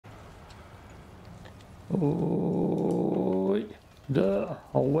Oh, the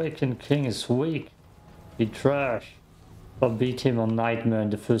Awakened King is weak. He trash. I beat him on Nightmare in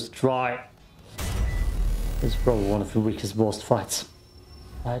the first try. It's probably one of the weakest boss fights.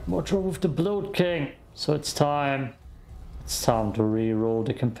 I had more trouble with the Bloat King, so it's time. It's time to re-roll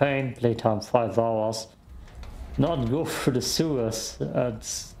the campaign. Playtime 5 hours. Not go for the sewers and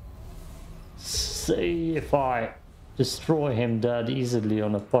see if I destroy him that easily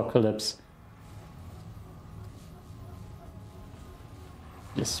on Apocalypse.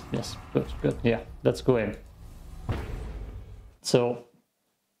 Yes, good, yeah, let's go in. So,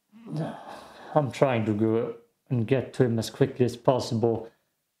 I'm trying to go and get to him as quickly as possible.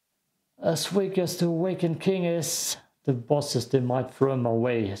 As weak as the Awakened King is, the bosses, they might throw him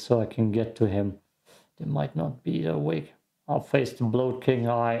away so I can get to him. They might not be that weak. I'll face the Bloat King.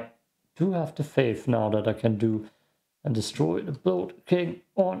 I do have the faith now that I can do and destroy the Bloat King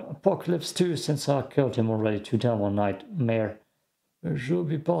on Apocalypse 2 since I killed him already 2 times on Nightmare. It should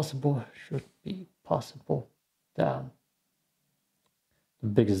be possible. Damn. The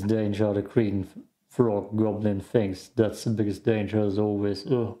biggest danger are the green frog goblin things. That's the biggest danger as always.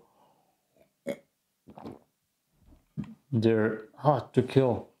 Ugh. They're hard to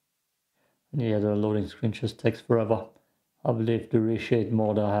kill. Yeah, the loading screen just takes forever. I believe the reshade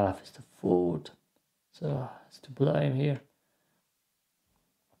mode I have is the food. So it's to blame here.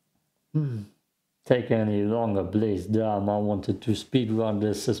 Take any longer, please. Damn, I wanted to speedrun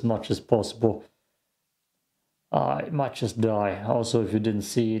this as much as possible. I might just die. Also, if you didn't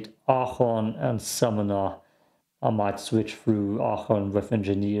see it, Archon and Summoner. I might switch through Archon with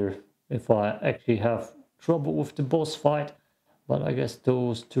Engineer if I actually have trouble with the boss fight. But I guess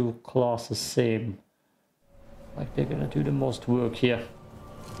those two classes same. Like they're gonna do the most work here.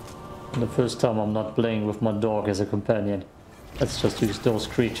 And the first time I'm not playing with my dog as a companion. Let's just use those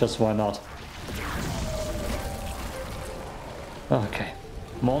creatures, why not? Okay,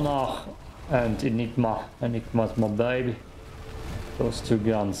 Monarch and Enigma. Enigma's my baby. Those two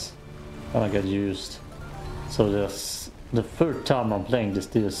guns gonna get used. So that's the third time I'm playing this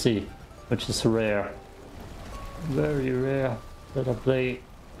DLC, which is rare. Very rare that I play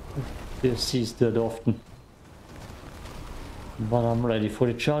DLCs that often. But I'm ready for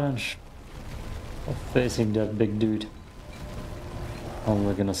the challenge of facing that big dude. And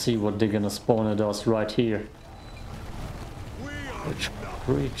we're gonna see what they're gonna spawn at us right here. Which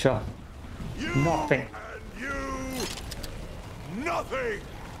creature? Nothing. And you, nothing.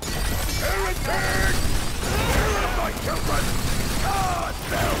 Heretic! Here are my children. God,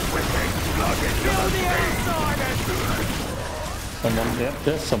 their wicked blood into the sea. Someone, yep,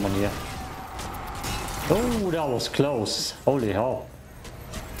 there's someone here. Oh, that was close. Holy hell.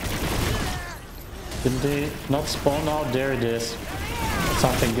 Didn't they not spawn out? There it is.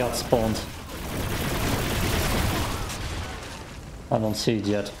 Something got spawned. I don't see it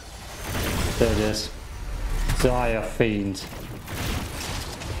yet. There it is. Dire Fiend.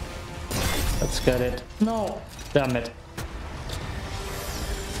 Let's get it. No! Damn it.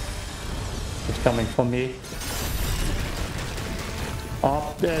 It's coming for me.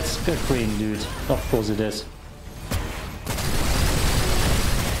 Oh, that's the green dude. Of course it is.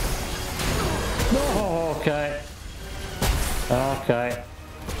 No, okay. Okay.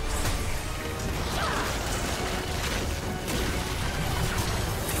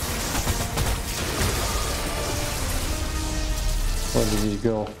 Where did he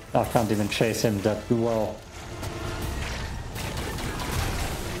go? I can't even chase him that well.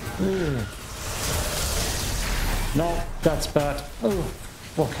 No, that's bad. Oh,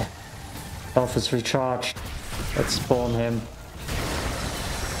 okay. Health is recharged. Let's spawn him.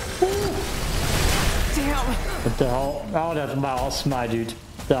 Damn! What the hell? Oh, that mouse, my dude.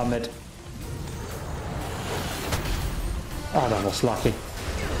 Damn it. Oh, that was lucky.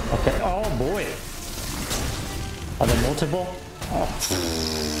 Okay, oh boy. Are there multiple? Oh.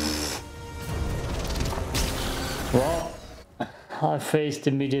 Well, I faced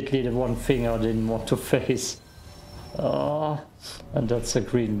immediately the one thing I didn't want to face. And that's a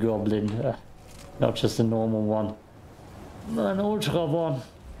green goblin, not just a normal one. An ultra one.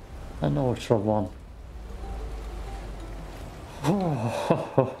 An ultra one.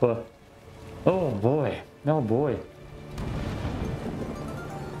 Oh, oh boy. Oh boy.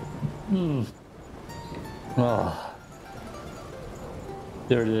 Oh.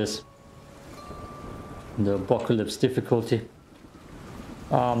 There it is. The Apocalypse difficulty.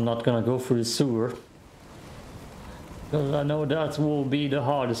 I'm not gonna go through the sewer. Because I know that will be the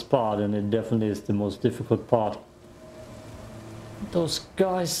hardest part, and it definitely is the most difficult part. Those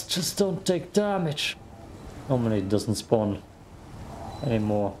guys just don't take damage. Normally it doesn't spawn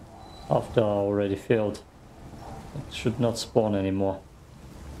anymore. after I already failed. It should not spawn anymore.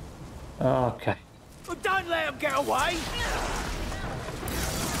 Okay. Well, don't let him get away!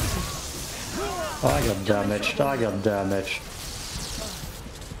 I got damaged. I got damaged.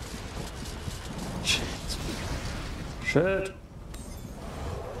 Shit. Shit.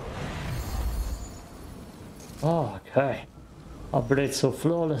 Oh, okay. I played so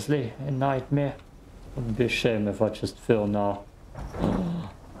flawlessly in Nightmare. It would be a shame if I just fail now. Too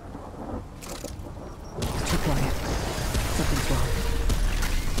quiet. Something's wrong.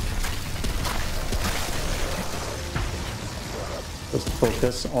 Just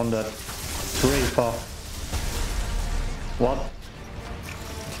focus on that creeper. What?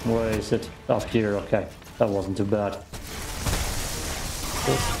 Where is it? Up here, okay. That wasn't too bad.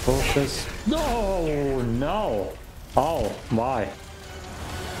 Just focus. No, no. Oh, my.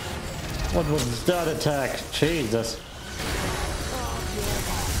 What was that attack? Jesus.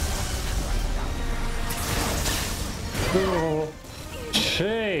 Oh,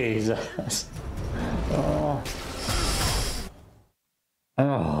 Jesus. Oh.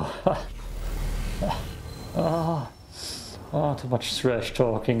 Oh. Oh, too much trash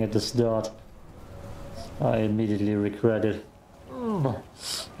talking at the start. I immediately regret it.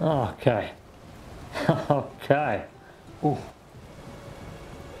 Okay. Okay. Ooh.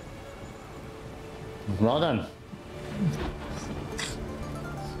 Well done.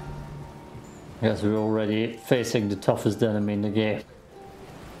 Guess we're already facing the toughest enemy in the game.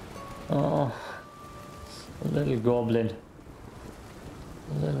 Oh, a little goblin.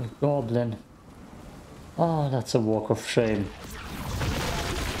 A little goblin. Oh, that's a walk of shame.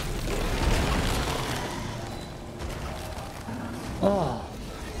 Oh,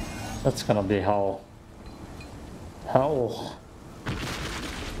 that's gonna be hell. Hell.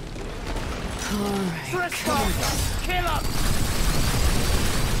 Alright, come on. Kill him!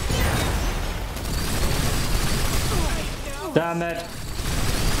 Damn it!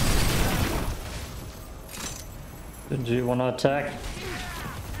 Did you want to attack?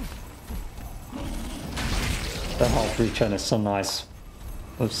 The health regen is so nice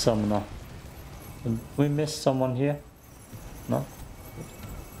with Summoner. Did we miss someone here? No?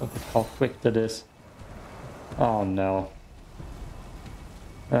 Look at how quick that is. Oh no.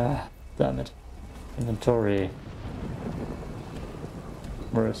 Ah, damn it. Inventory.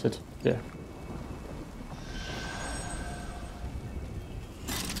 Where is it? There.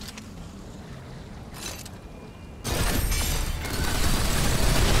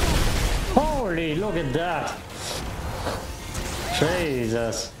 Holy, look at that!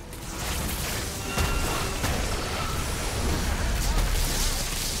 Jesus!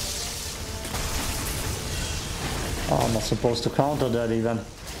 Oh, I'm not supposed to counter that even.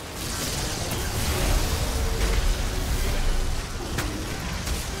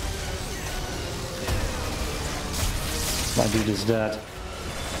 My dude is dead.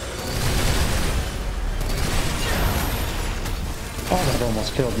 Oh, that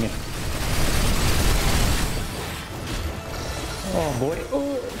almost killed me. Oh boy.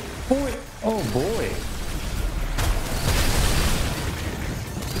 Oh boy. Oh boy.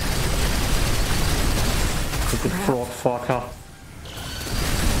 Stupid frog fucker.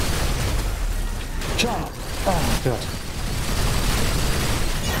 Jump! Oh my god.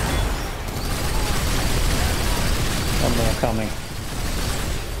 One more coming.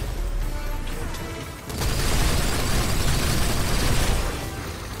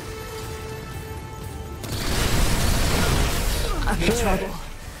 I'm in trouble.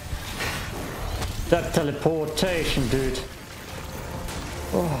 That teleportation, dude.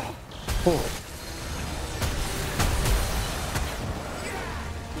 Oh. Oh.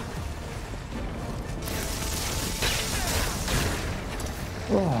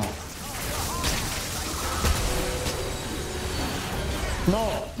 Oh.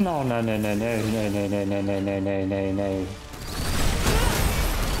 No, no, no, no, no, no, no, no, no, no, no, no, no, no, no.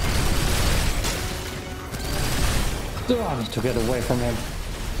 Oh, I need to get away from him.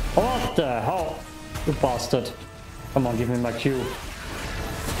 What the hell? You bastard. Come on, give me my cue.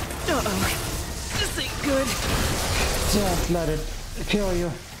 Uh-oh. This ain't good. Don't let it kill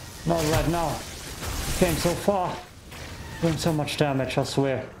you. Not right now. You came so far. Doing so much damage, I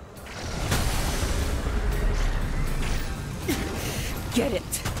swear. Get it.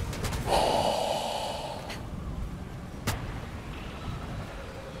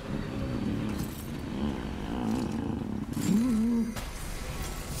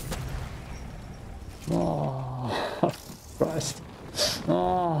 Oh, Christ.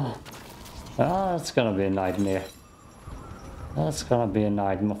 Oh, that's gonna be a nightmare. That's gonna be a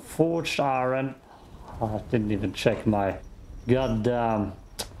nightmare. Forged iron. Oh, I didn't even check my goddamn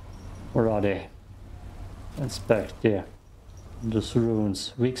Where are they? Inspect there. Those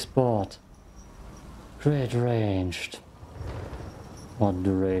runes. Weak spot. Great ranged. What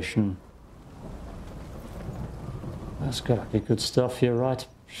duration? That's gotta be good stuff here, right?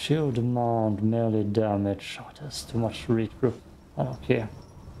 Shield amount, melee damage. Oh, that's too much to read through. I don't care.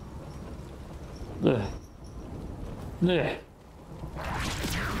 Ugh. Ugh.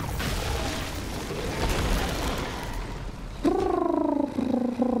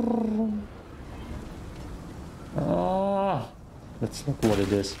 Ah, let's look what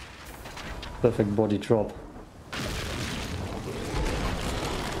it is. Perfect body drop.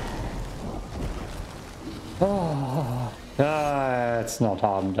 Oh, it's not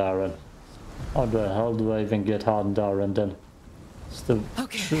hardened iron. How the hell do I even get hardened iron then? It's the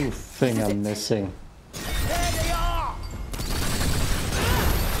true thing I'm missing. There they are!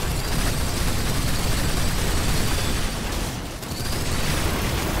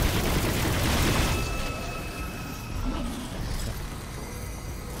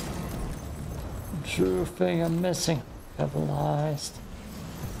 True thing I'm missing. Capitalized.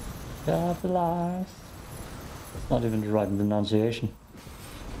 Capitalized. It's not even the right pronunciation.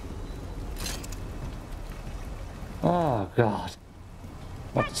 Oh god.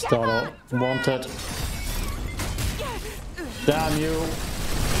 Not the start I wanted. Damn you.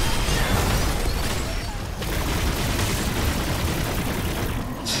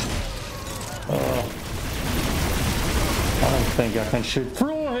 I don't think I can shoot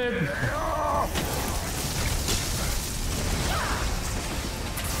through him.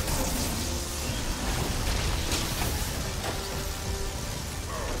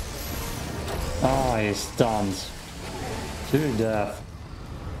 Ah, he's stunned. To death.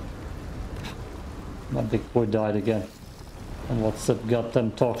 My big boy died again. And what's that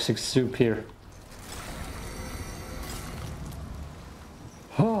goddamn toxic soup here?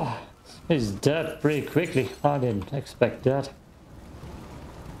 Oh, he's dead pretty quickly. I didn't expect that.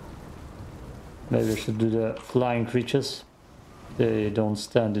 Maybe I should do the flying creatures. They don't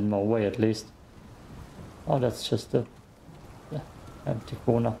stand in my way at least. Oh, that's just a empty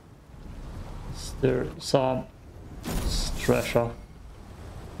corner. Is there some treasure?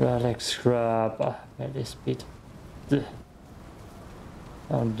 Relic scrap. Melee speed. Down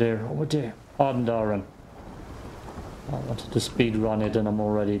there, over there. On Dran. I wanted to speed run it and I'm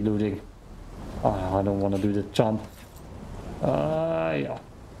already looting. Oh, I don't want to do the jump. Yeah.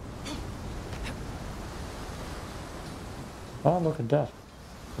 Oh, look at that.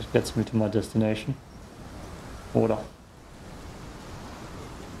 This gets me to my destination. Order.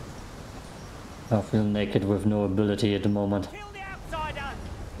 I feel naked with no ability at the moment. Kill the outsider!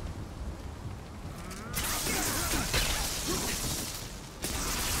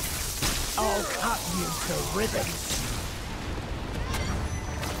 I'll cut you to ribbons.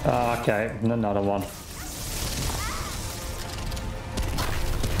 Okay, another one.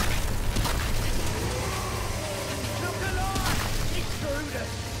 Look alive!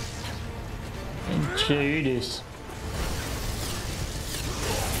 Intruders! Intruders.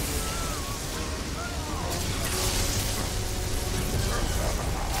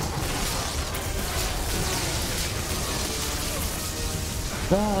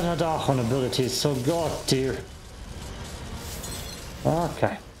 Oh, that Archon ability is so god tier.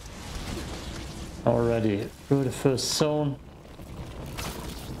 Okay. Already through the first zone.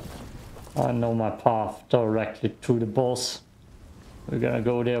 I know my path directly to the boss. We're gonna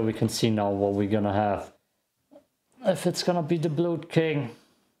go there, we can see now what we're gonna have. If it's gonna be the Bloat King,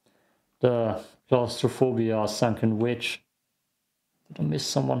 the claustrophobia sunken witch. Did I miss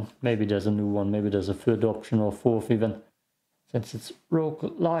someone? Maybe there's a new one, maybe there's a third option or fourth even. Since it's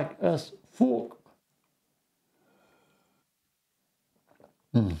rogue-like as fuck.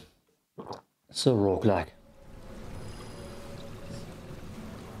 So rogue-like.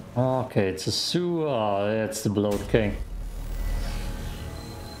 Okay, it's a sewer. It's the Bloat King.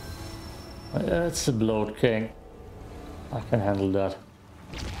 It's the Bloat King. I can handle that.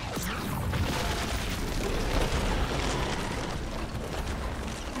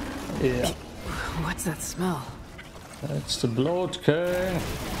 Yeah. What's that smell? It's the Bloat King.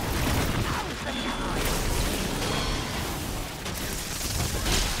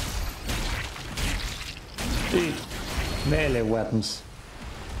 Eat melee weapons.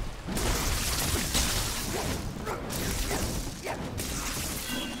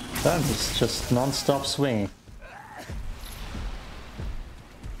 Damn, it's just non-stop swinging.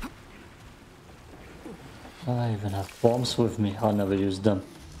 I even have bombs with me. I never use them.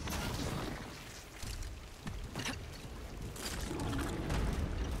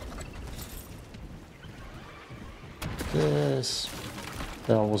 This.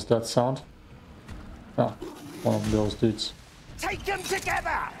 There was that sound. Ah, one of those dudes. Take them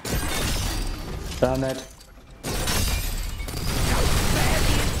together! Damn it.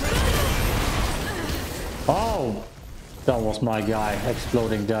 Oh! That was my guy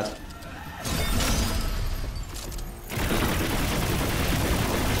exploding that.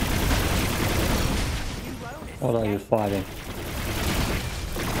 What are you fighting?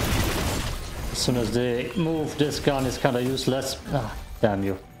 As soon as they move, this gun is kinda useless. Ah, damn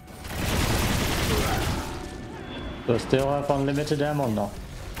you. Do I still have unlimited ammo? No.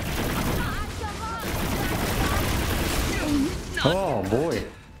 Oh boy.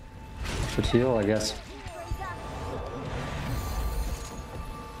 Should heal, I guess.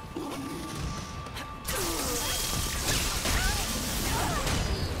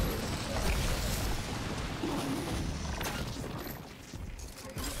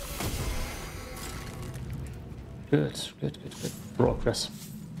 Good. Progress.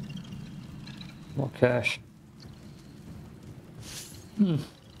 More cash.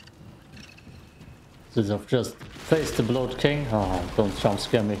 Since I've just faced the Bloat King. Oh, don't jump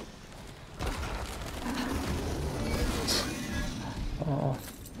scare me.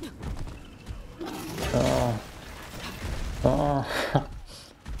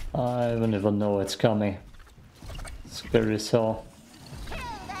 I don't even know it's coming. Scary as hell. Kill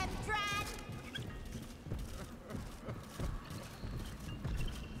them, Dran!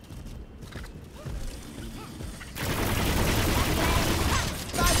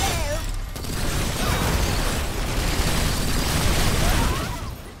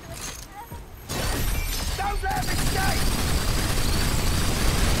 Don't let them escape!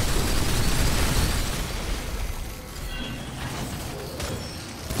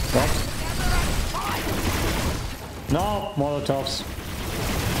 No, Molotovs.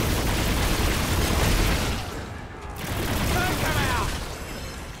 Don't come out!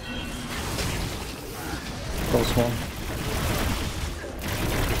 Close one.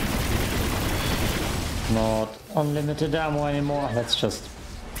 Not unlimited ammo anymore. Let's just...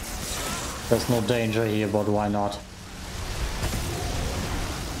 There's no danger here, but why not?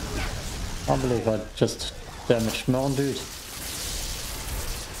 I believe I just damaged my own dude.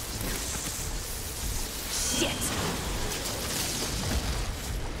 Shit!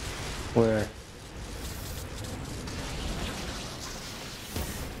 Where?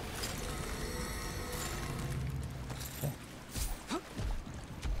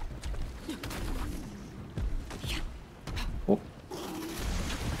 Oh.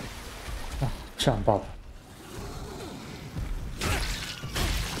 Ah, jump up.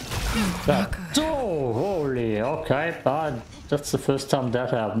 That. Oh, holy, okay, that's the first time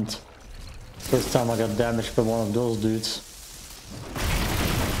that happened. First time I got damaged by one of those dudes.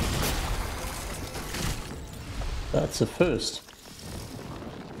 That's a first.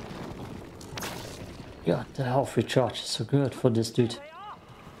 God, the health recharge is so good for this dude.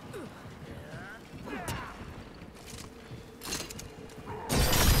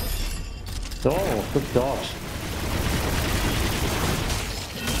 Oh, good dodge.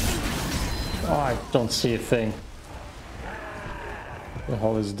 Oh, I don't see a thing. The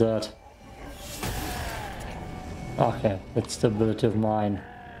hell is that? Okay, it's the ability of mine.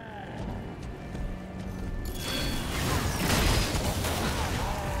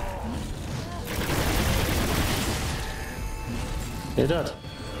 See that?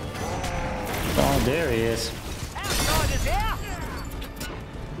 Oh, there he is. Outsiders here!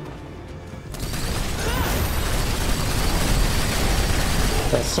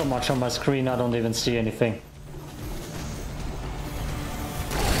 There's so much on my screen I don't even see anything.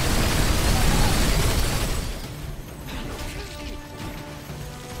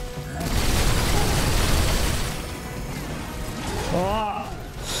 Ah,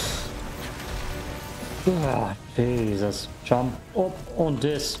 Jesus, jump up on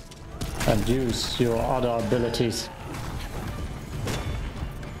this and use your other abilities.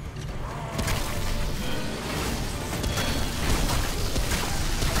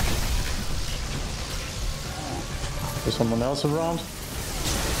 Is someone else around?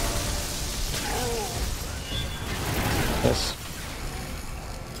 Yes.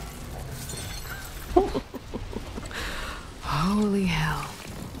 Holy hell.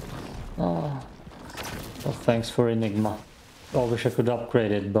 Oh. Well, thanks for Enigma. I wish I could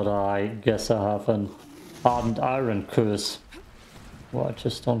upgrade it, but I guess I have an hardened iron curse. Well, I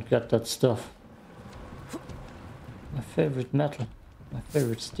just don't get that stuff. My favorite metal. My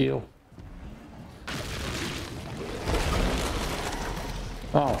favorite steel.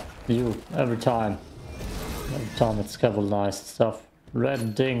 Oh, you, every time. Every time it's capitalized stuff.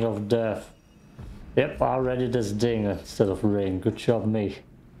 Red Ding of Death. Yep, I ready this ding instead of ring. Good job, me.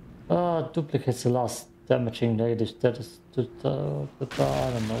 Duplicates the last damaging negative status. I don't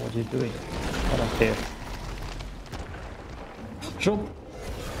know what you're doing. I don't care. Jump.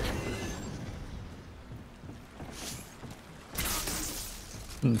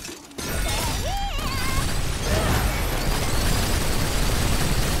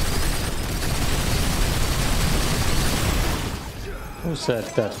 Who said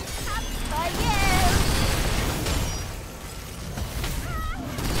that? For you.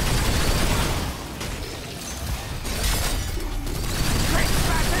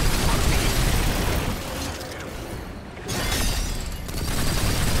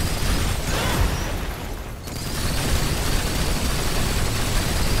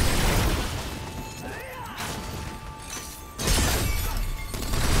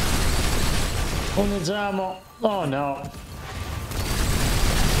 Who needs ammo? Oh no.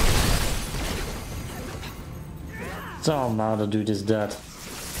 Somehow the dude is dead.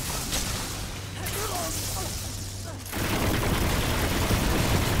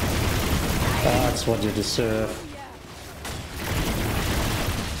 That's what you deserve.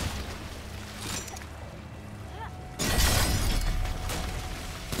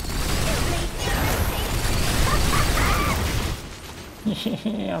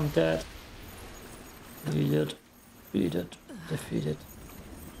 I'm dead. Defeated. Defeated. Defeated.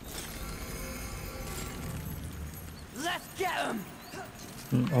 Let's get him!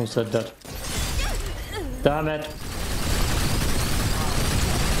 Who said that? Damn it!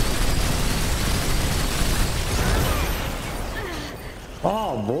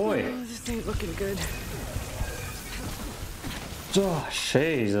 Oh boy! This ain't looking good. Oh,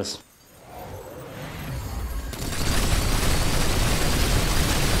 Jesus.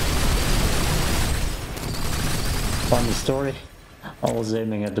 Funny story. I was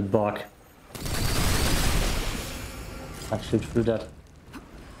aiming at the bug. I shoot through that.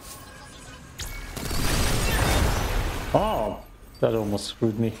 Oh, that almost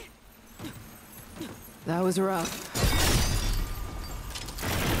screwed me. That was rough.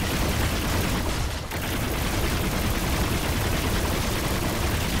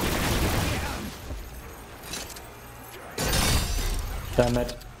 Damn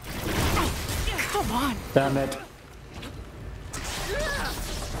it. Come on. Damn it.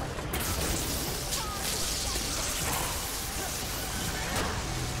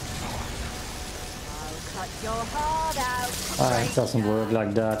 Cut your heart out. Ah, it doesn't work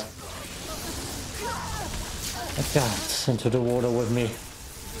like that. God, into the water with me.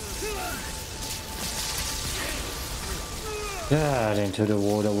 God, into the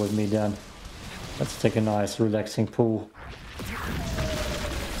water with me then. Let's take a nice relaxing pool.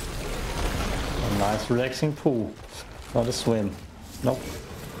 A nice relaxing pool. Not a swim. Nope.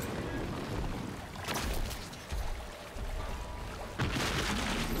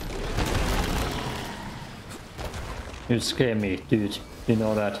 You scare me, dude. You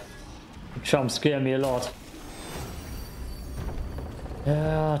know that. You jump scare me a lot.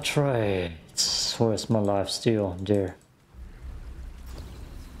 Yeah, traits. Where's my life steal? There.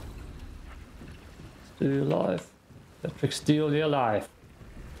 Steal your life. Patrick, steal your life.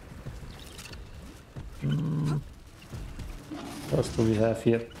 What else do we have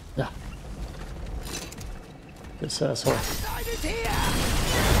here? Yeah. This asshole. Side is here!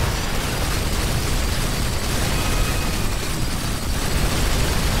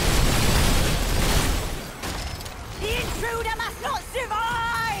 The intruder must not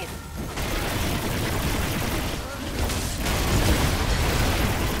survive!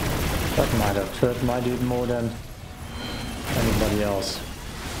 That might have hurt my dude more than anybody else.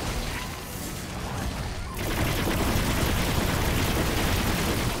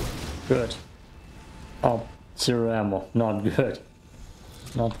 Good. Oh, 0 ammo. Not good.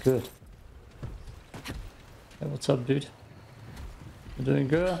 Not good. Hey, what's up, dude? You doing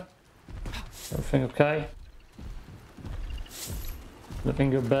good? Everything okay?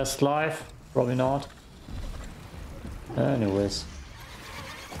 Living your best life? Probably not. Anyways.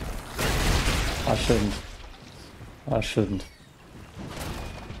 I shouldn't. I shouldn't.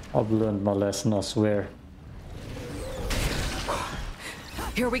 I've learned my lesson, I swear.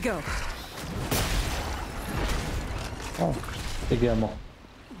 Here we go. Oh, big ammo.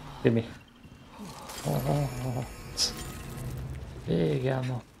 Give me. Oh. Big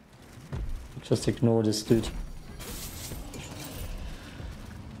ammo. Just ignore this dude.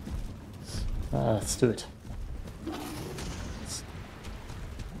 Let's do it.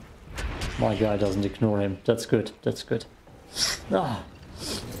 My guy doesn't ignore him. That's good. That's good. Ah.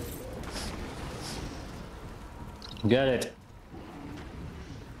 Get it.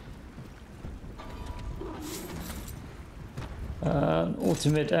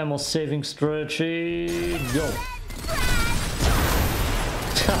 Ultimate ammo saving strategy. Go.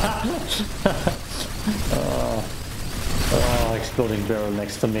 Oh, exploding barrel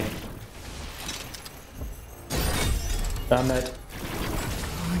next to me. Damn it.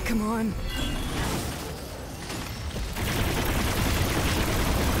 Oh, come on.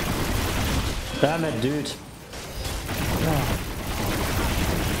 Damn it, dude.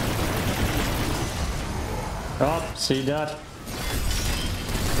 Oh, see that?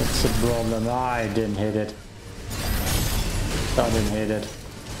 That's the problem. I didn't hit it. I didn't hit it.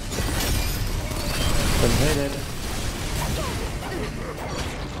 Didn't hit it.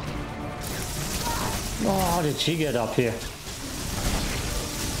 Oh, how did she get up here?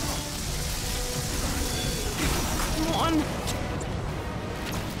 Come on.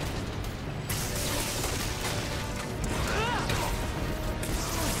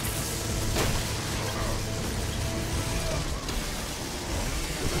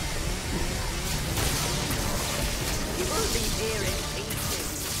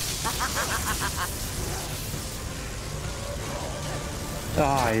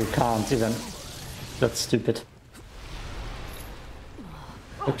 Ah, you can't even. That's stupid.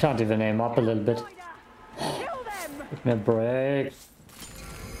 You can't even aim up a little bit. Give me a break.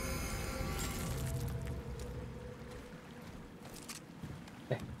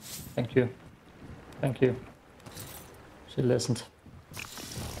 Okay. Thank you. Thank you. She listened.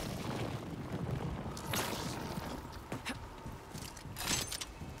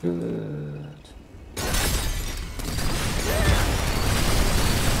 Good.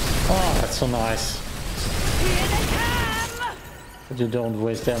 Oh, that's so nice. But you don't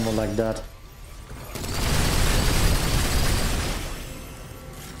waste ammo like that.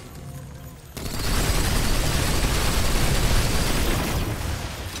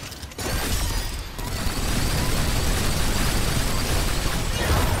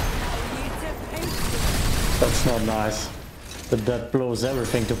 That's not nice. But that blows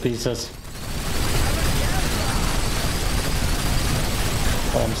everything to pieces.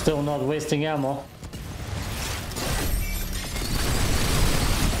 I'm still not wasting ammo.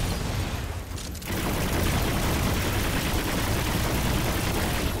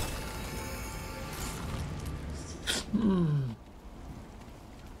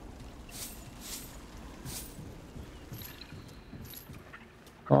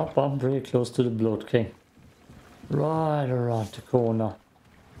 Oh, I'm pretty close to the Bloat King. Right around the corner.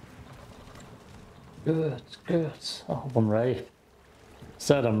 Good, good. Oh, I'm ready.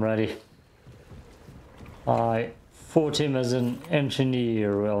 Said I'm ready. I fought him as an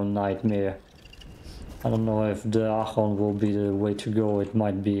engineer on Nightmare. I don't know if the Archon will be the way to go. It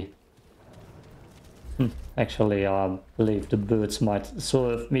might be. Actually, I believe the birds might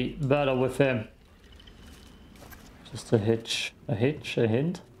serve me better with him. Just a hitch. A hitch? A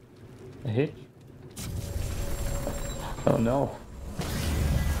hint? A hitch? Oh no.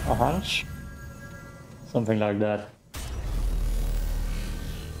 A hunch? Something like that.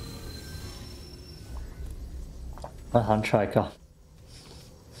 A hunchhiker.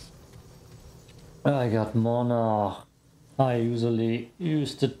 I got Monarch. I usually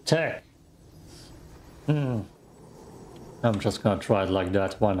use the tech. I'm just gonna try it like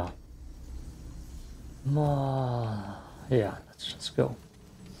that. Why not? Yeah, let's just go.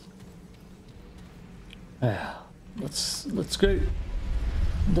 Yeah, let's go.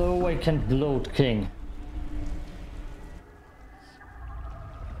 The awakened Bloat King.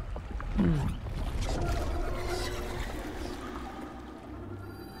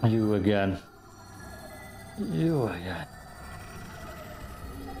 You again. You again.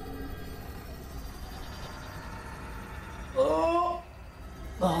 Oh!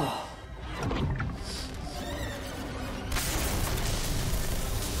 Oh.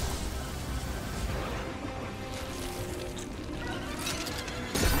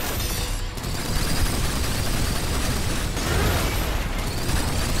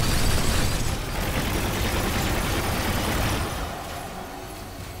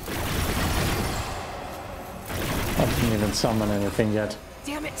 I didn't even summon anything yet.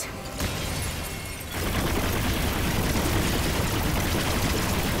 Damn it.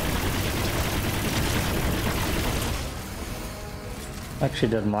 Actually,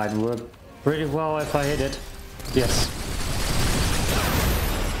 that might work pretty well if I hit it. Yes.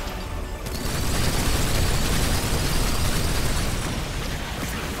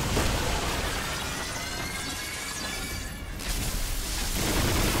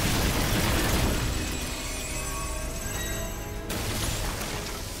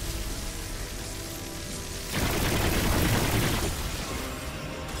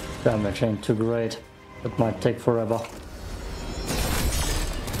 Damage ain't too great. It might take forever.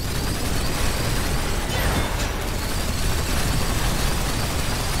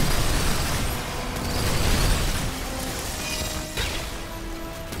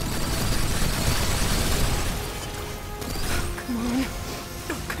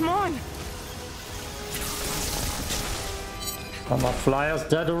 Come on. Are my flyers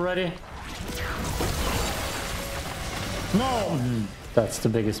dead already? No! That's the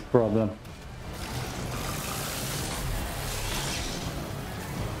biggest problem.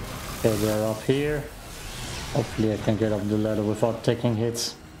 Okay, they're up here. Hopefully I can get up the ladder without taking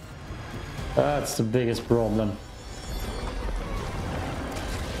hits. That's the biggest problem.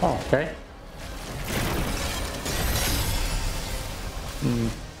 Oh, okay.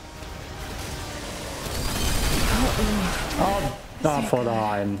 Oh, I thought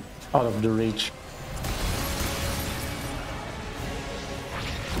I'm out of the reach.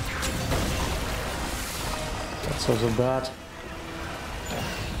 That's also bad.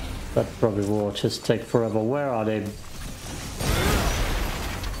 That probably will just take forever. Where are they?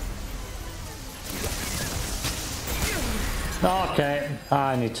 Okay,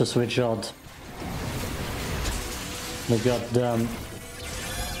 I need to switch out. We got them.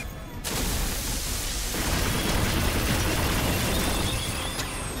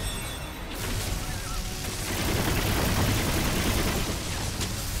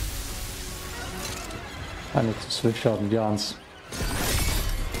 I need to switch out guns.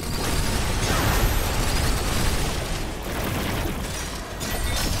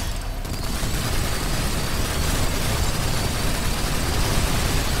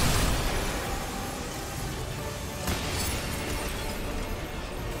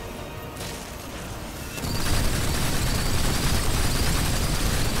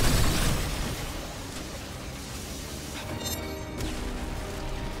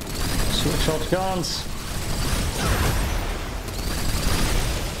 Switch out guns.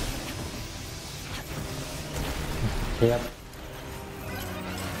 Yep.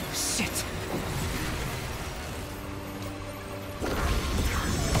 Shit.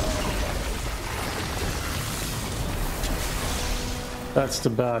 That's the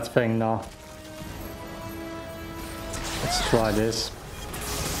bad thing now. Let's try this.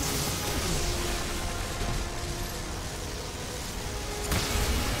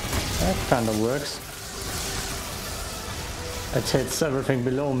 That kind of works. It hits everything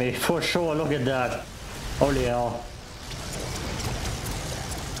below me for sure. Look at that. Holy hell.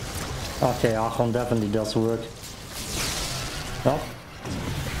 Okay, Archon definitely does work. No?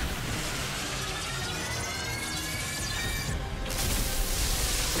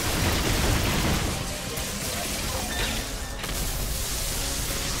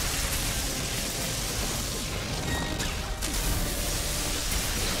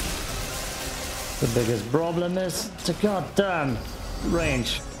 The biggest problem is the goddamn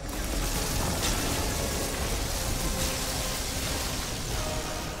range.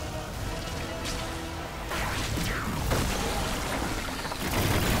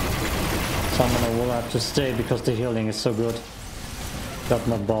 Someone will have to stay because the healing is so good. Got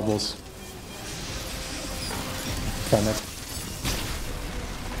my bubbles. Damn it.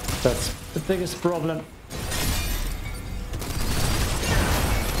 That's the biggest problem.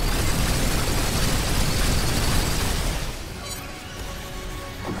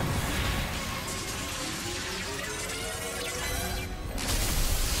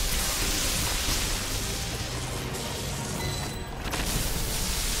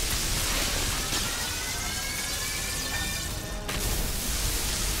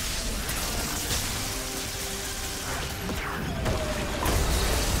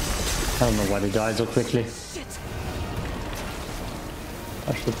 I don't know why they died so quickly.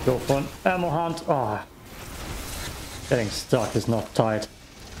 I should go for an ammo hunt. Ah, getting stuck is not tight.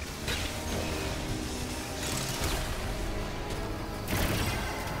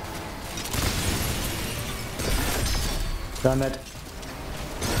 Damn it.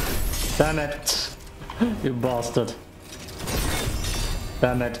 Damn it. You bastard.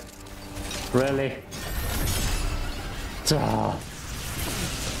 Damn it. Really? Ah.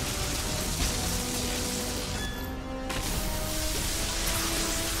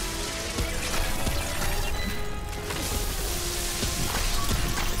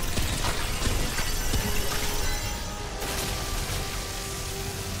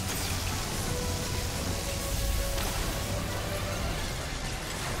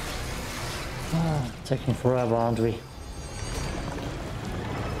 Taking forever, aren't we?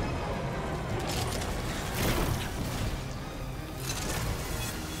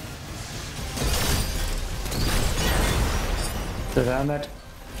 Damn it.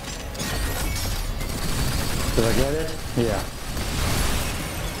 Did I get it? Yeah.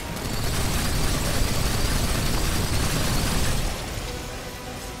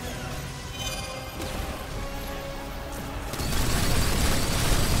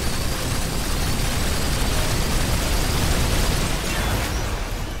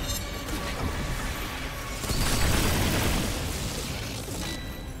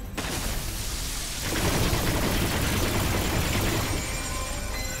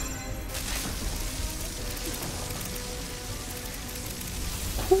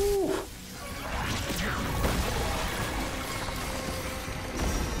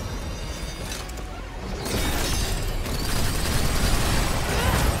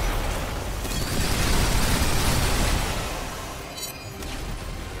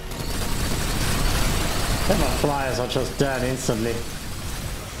 And my flyers are just dead instantly.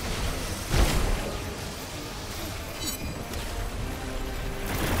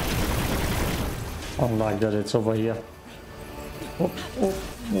 I don't like that it's over here. Whoop, whoop,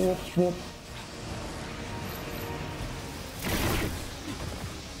 whoop, whoop.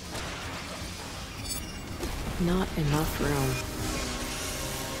 Not enough room.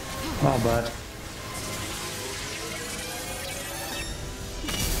 Not bad.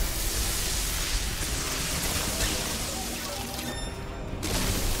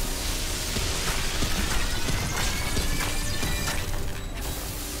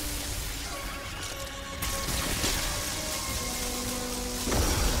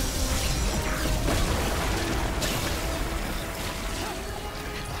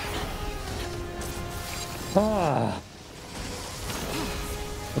 Ah.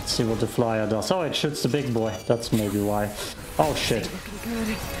 Let's see what the flyer does. Oh, it shoots the big boy. That's maybe why. Oh shit. Looking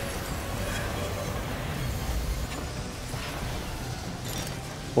good.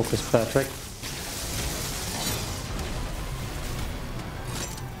 Focus, Patrick.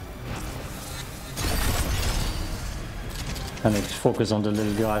 And focus on the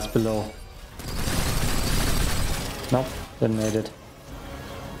little guys below. Nope, didn't need it.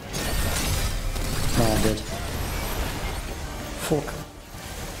 No, I did. Fuck.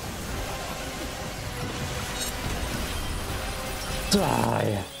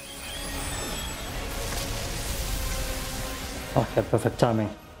 Die. Okay, perfect timing.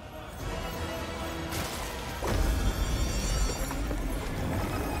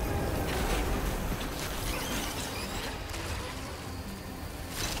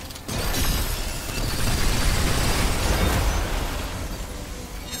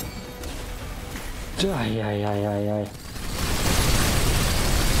 Ay.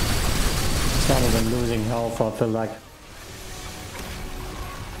 It's not even losing health, I feel like.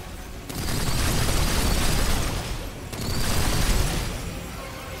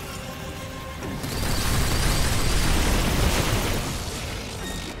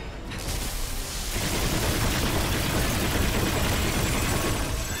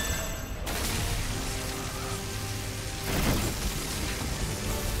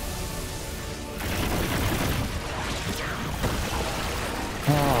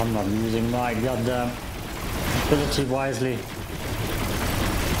 I'm not using my goddamn ability wisely.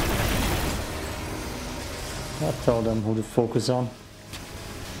 I told them who to focus on.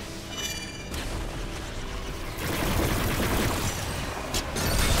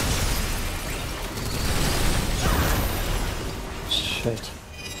 Shit.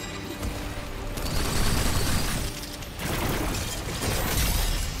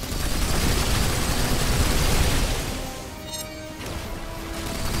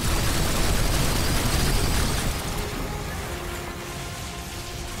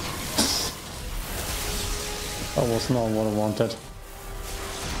 That was not what I wanted.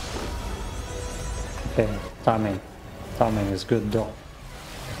 Okay, timing. Timing is good though.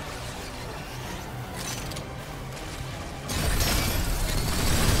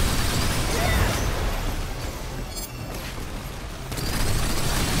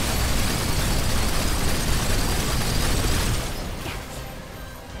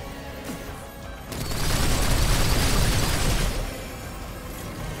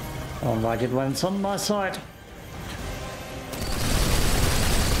 I don't like it when it's on my side.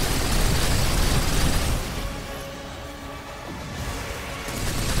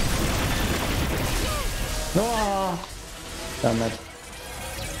 Ah, damn it.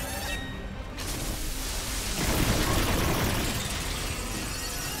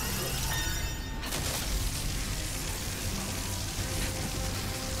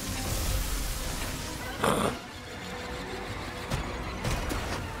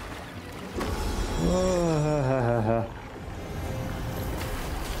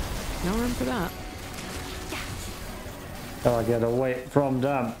 No room for that. Gotta get away from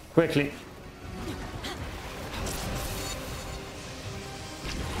them quickly.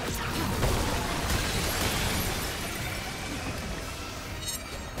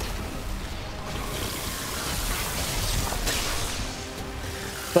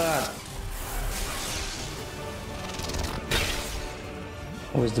 Bad.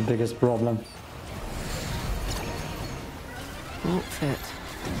 Always the biggest problem. Won't fit.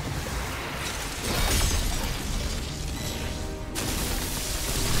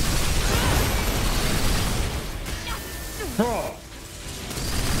 Oh.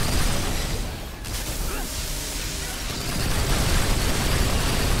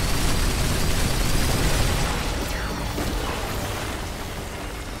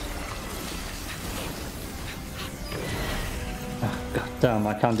 Oh, God Damn,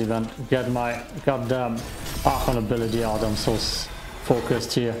 I can't even get my goddamn Archon ability out. I'm so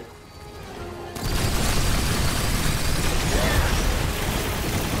focused here.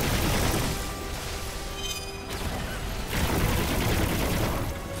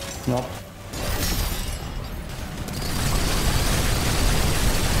 Nope.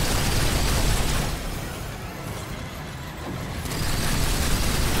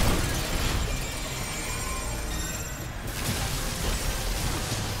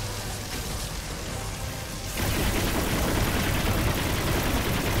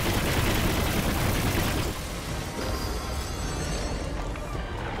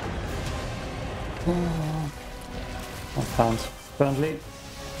 I can't currently.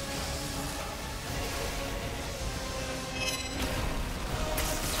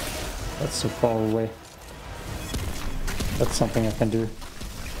 That's so far away. That's something I can do.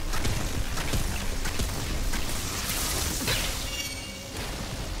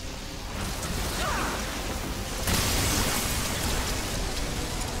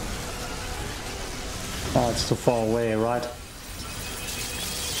 Oh, it's too far away, right?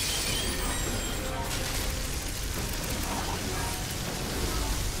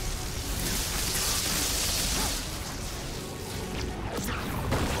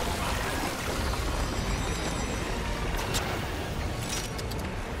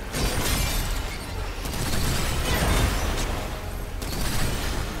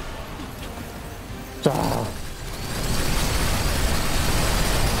 Ah.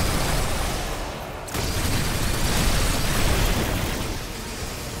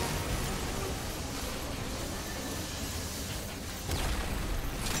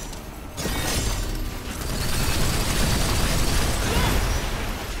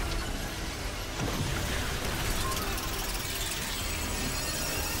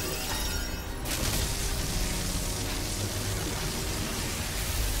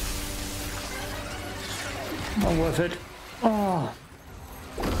 Not worth it. Oh.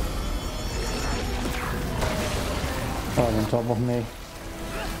 Right on top of me.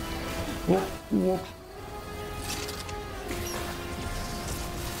 Whoop, whoop.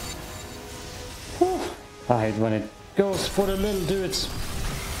 Whew. I hate when it goes for the little dudes.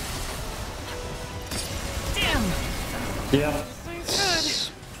 Damn! Yeah. Good.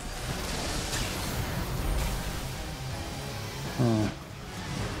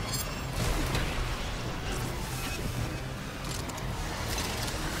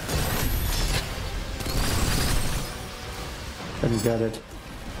 Didn't get it.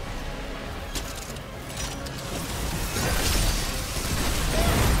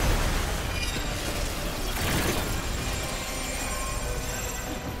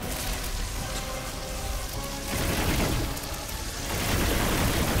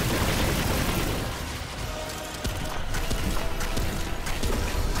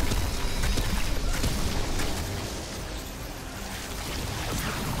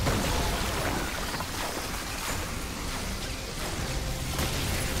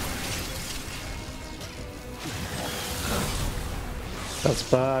 That's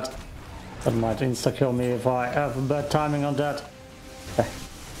bad. That might insta-kill me if I have bad timing on that. Okay.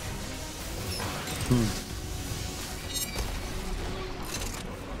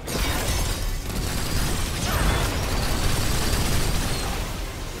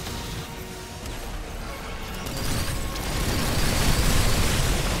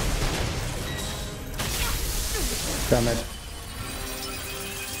 Damn it.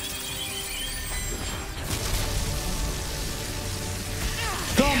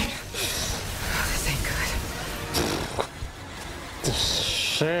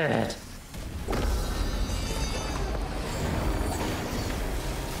 Shit.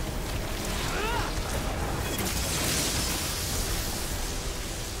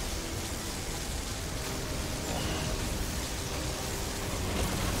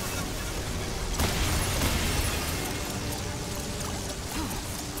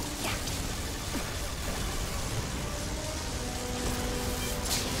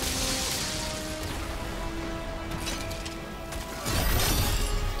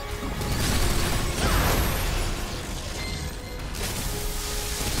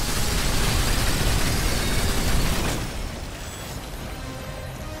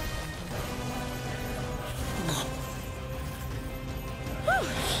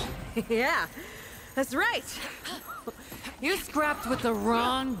 Yeah, that's right. You scrapped with the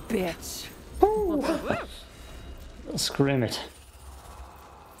wrong bitch. Scream it.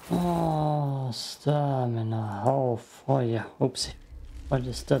 Oh, stamina. Oh, fire. Oopsie. What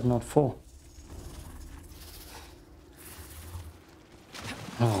is that not for?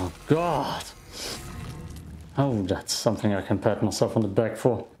 Oh, God. Oh, that's something I can pat myself on the back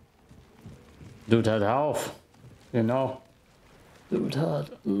for. Dude had health, you know. Dude had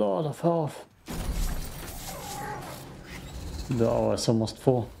a lot of health. The hour is almost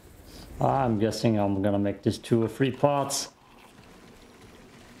full. I'm guessing I'm gonna make this 2 or 3 parts.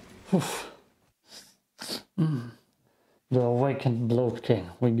 The awakened Bloat King.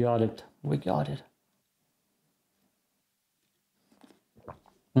 We got it. We got it.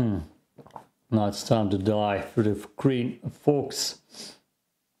 Now it's time to die for the green fox.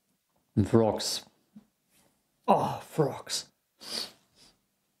 And frogs. Oh, frogs.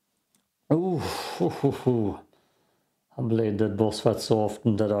 Ooh. I played that boss fight so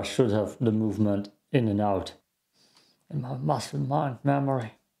often that I should have the movement in and out in my muscle mind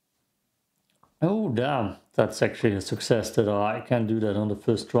memory. Oh damn, that's actually a success that I can do that on the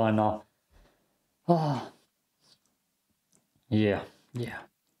first try now. Yeah.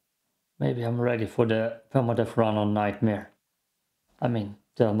 Maybe I'm ready for the permadeath run on Nightmare. I mean,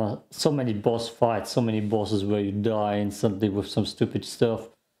 there are so many boss fights, so many bosses where you die instantly with some stupid stuff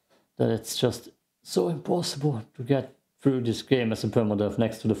that it's just so impossible to get through this game as a permadeath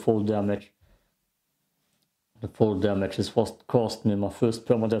next to the full damage. The full damage is what cost me my first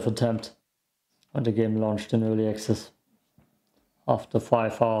permadeath attempt when the game launched in early access. After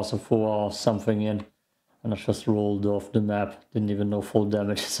 5 hours or 4 hours something in, and I just rolled off the map, didn't even know full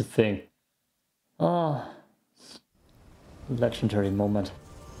damage is a thing. Legendary moment.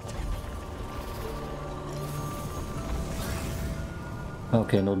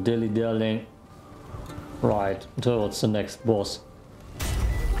 Okay, no dilly-dallying. Right, towards the next boss.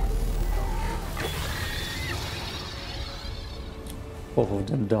 Both of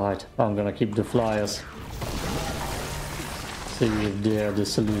them died. I'm gonna keep the flyers. See if they're the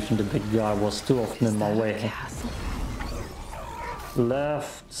solution. The big guy was too often in my way.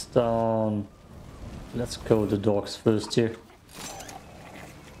 Left, down. Let's go the dogs first here.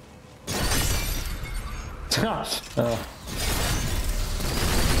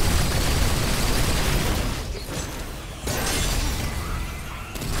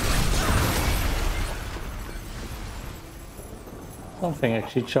 Something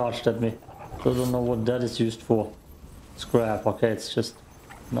actually charged at me. I don't know what that is used for. Scrap, okay, it's just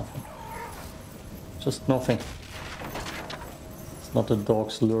nothing. Just nothing. It's not a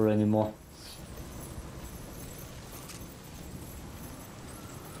dog's lure anymore.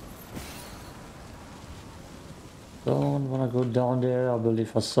 Don't wanna go down there, I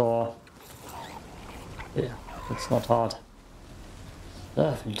believe I saw. Yeah, it's not hard.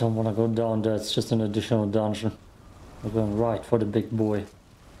 Definitely don't wanna go down there, it's just an additional dungeon. We're going right for the big boy.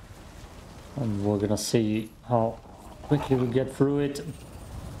 And we're gonna see how quickly we get through it.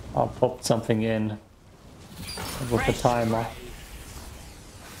 I'll pop something in with the timer.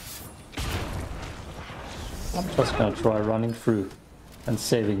 I'm just gonna try running through and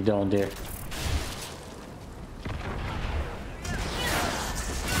saving down there.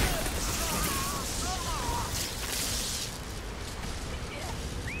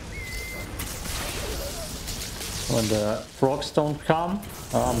 When the frogs don't come,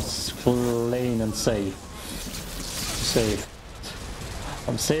 I'm clean and safe.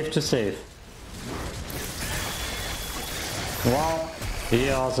 I'm safe to save. Wow,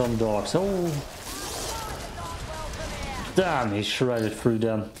 here are some dogs. Oh, damn, he shredded through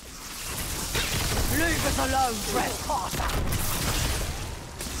them. Leave us alone, trespasser!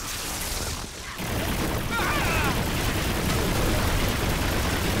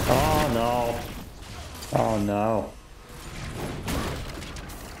 Oh no. Oh no.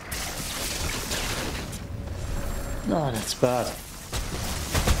 No, that's bad.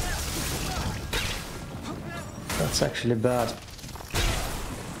 That's actually bad.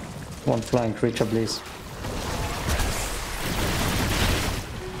 One flying creature, please.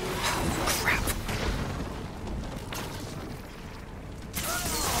 Crap.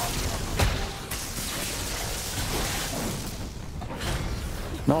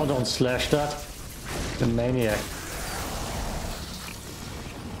 No, don't slash that. The maniac.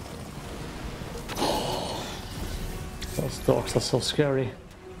 Those dogs are so scary.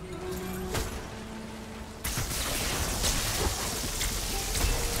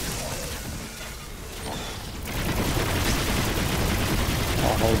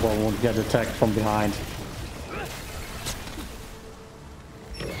 I hope I won't get attacked from behind.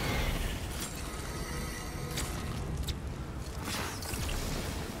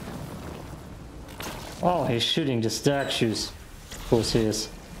 Oh, he's shooting the statues. Of course he is.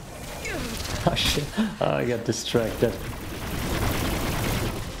 Oh shit, I got distracted.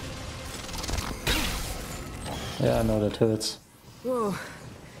 Yeah, I know that hurts. Whoa.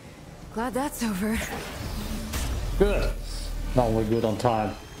 Glad that's over. Good. Now we're good on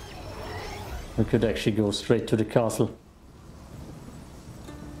time. We could actually go straight to the castle.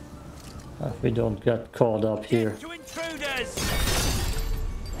 If we don't get caught up here. To intruders!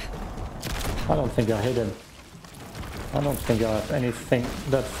 I don't think I hit him. I don't think I have anything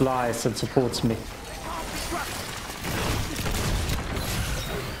that flies and supports me.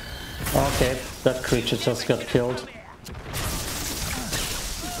 Okay, that creature just got killed.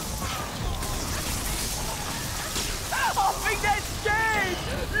 I think they're scared!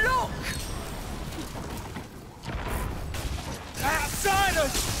 Look!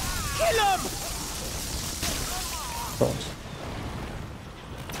 Outsiders! Kill them! Don't.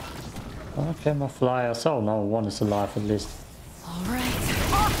 Okay, my flyers. Oh no, one is alive at least. All right.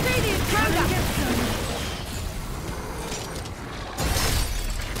 Arcadian intruder!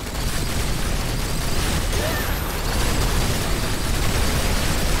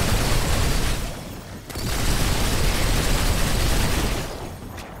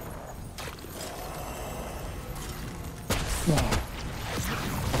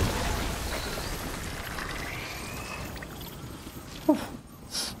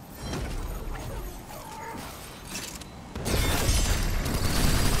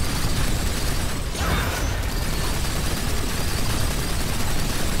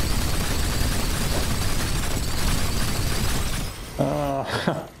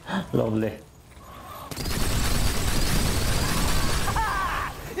 Lovely.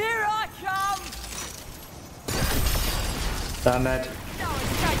 Here I come! Damn it. No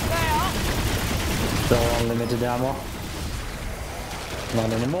escape there! So unlimited ammo.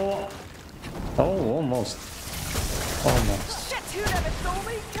 Not anymore. Oh, almost. Almost. Shit, you never saw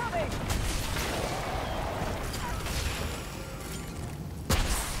me coming!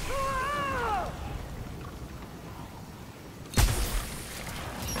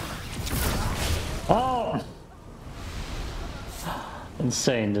 Oh!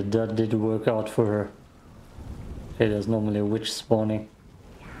 Insane that that did work out for her. Okay, there's normally a witch spawning.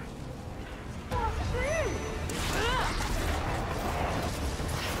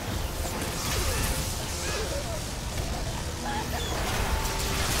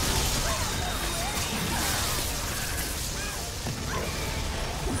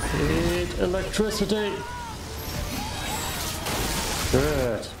 Need electricity!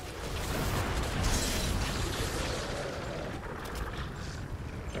 Good.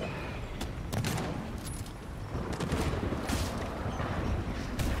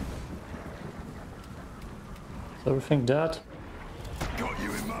 Is everything dead? Got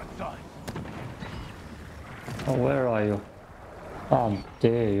you in my sight. Oh, where are you? Oh,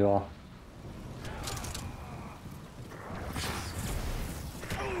 there you are.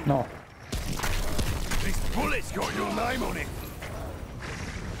 No. This bullet's got your name on it.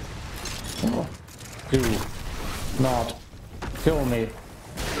 Oh. Do not kill me.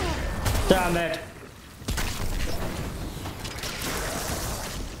 Damn it!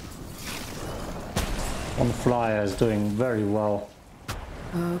 One flyer is doing very well.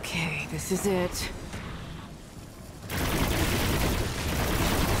 Okay, this is it.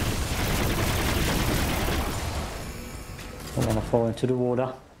 I wanna fall into the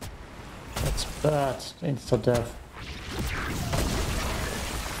water. That's bad. Insta death.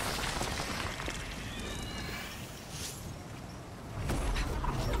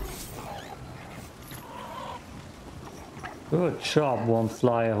 Good job, one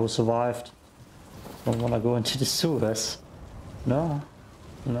flyer who survived. Don't wanna go into the sewers. No.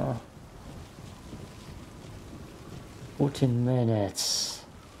 No. 14 minutes.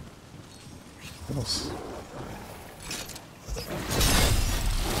 Yes.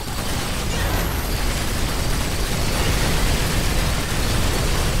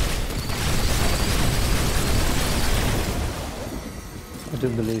 I do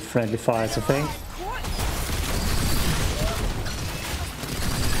believe friendly fire is a thing.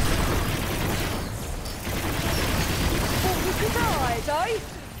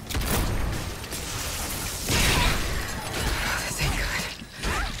 This ain't good.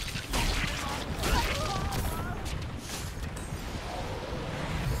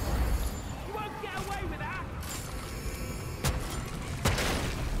 You won't get away with that.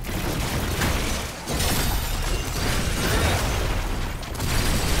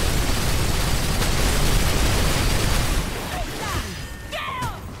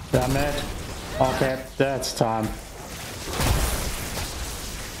 Damn it. Okay, that's time.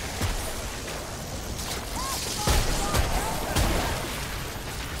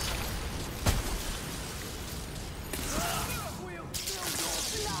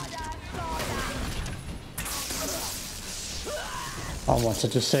 I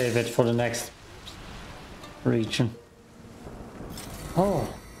wanted to save it for the next region. Oh.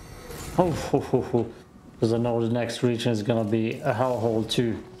 Oh, ho, ho, ho. Because I know the next region is gonna be a hellhole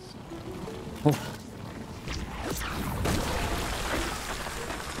too. Oh.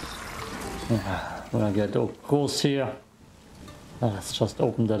 Yeah, when I get goals here, let's just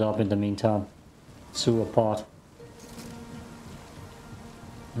open that up in the meantime. Sewer part.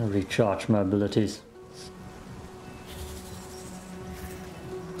 And recharge my abilities.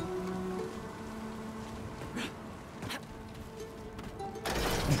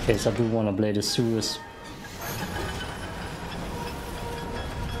 In case I do want to play the sewers.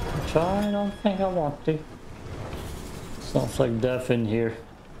 Which I don't think I want to. Sounds like death in here.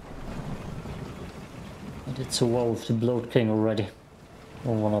 I did so well with the Bloat King already.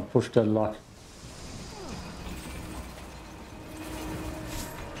 Don't want to push that luck.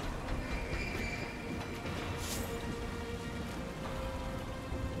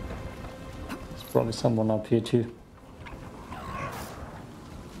 There's probably someone up here too.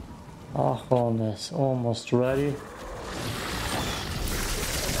 Archon is almost ready.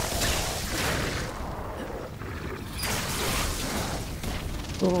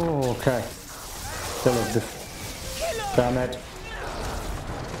 Oh, okay. Kill it. Damn it.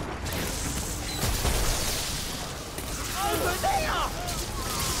 Over there!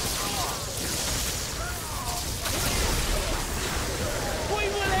 We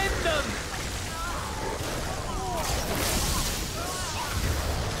will end them!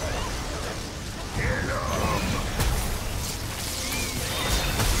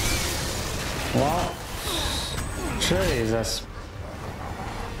 Wow. Jesus.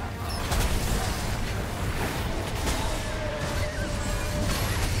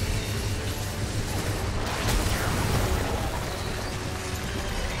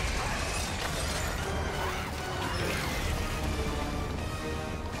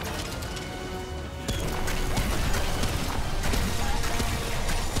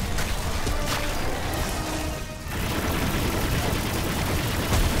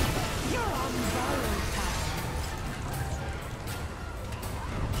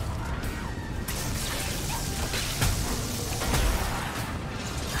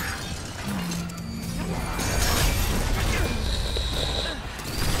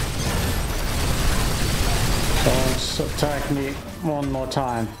 Attack me one more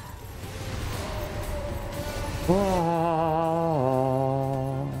time. Whoa.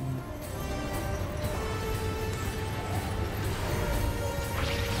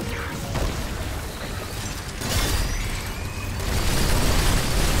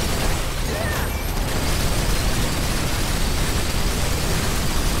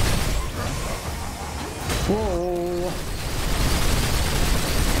 Whoa.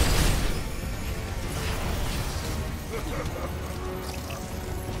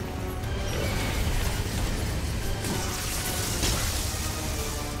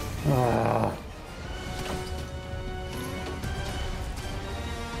 Ah.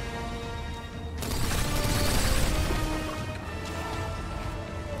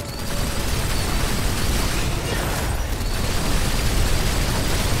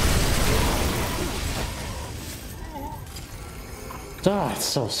 Ah, it's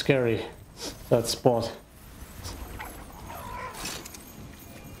so scary, that spot.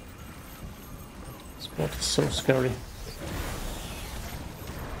 Spot is so scary.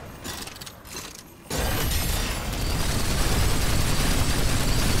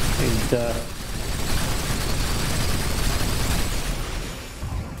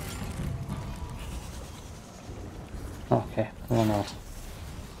 Okay, why not?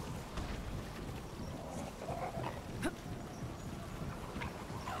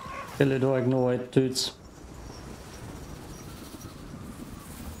 Kill it or ignore it, dudes.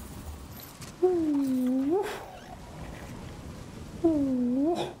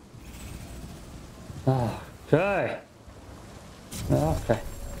 Okay. Okay.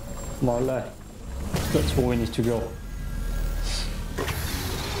 More luck. That's where we need to go.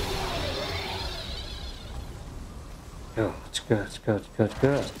 Oh, it's good, good, good,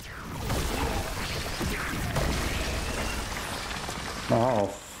 good.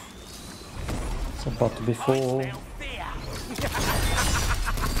 Oh, it's about to be full.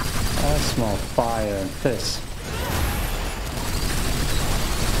 I smell fire and piss.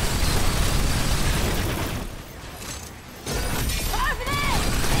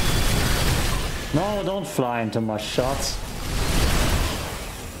 No, don't fly into my shots.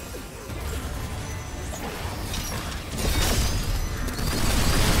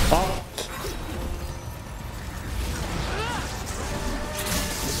 Up.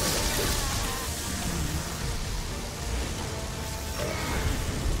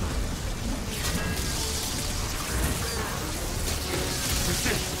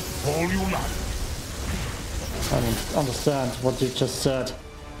 All you like. I don't understand what you just said.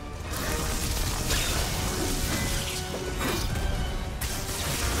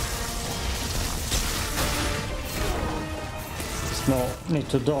 There's no need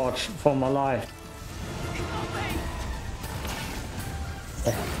to dodge for my life.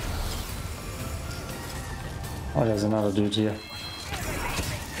 Oh, there's another dude here.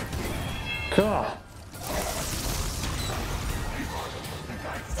 Cool.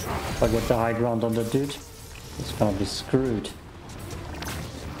 If I get the high ground on the dude, it's gonna be screwed.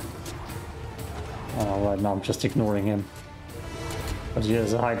 Oh, right now I'm just ignoring him. But he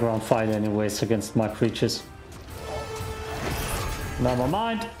has a high ground fight anyways against my creatures. Never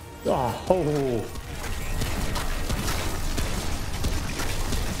mind. Oh, oh.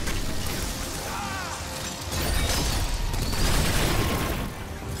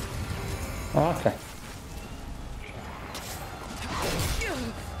 Okay.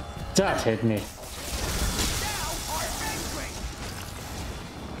 That hit me.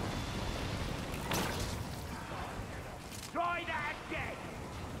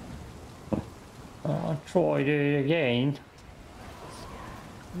 I'll try it again.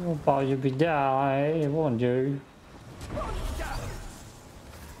 You'll probably be die, won't you?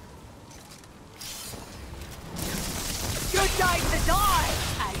 Good day to die,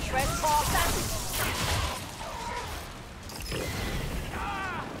 and trespassers.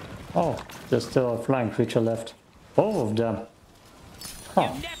 Oh, there's still a flying creature left. Both of them. Huh.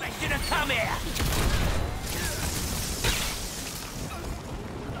 You never should have come here.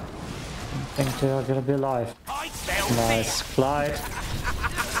 I think they are gonna be alive. I smell Nice glide.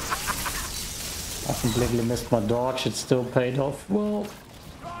 I completely missed my dodge, it still paid off well.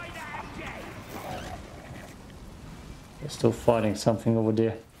 They're still fighting something over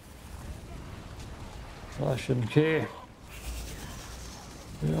there. So I shouldn't care.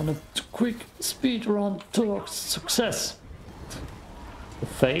 We're on a quick speed run towards success. The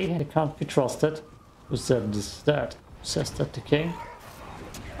Fae, they can't be trusted. Who said this? That? Who says that the king?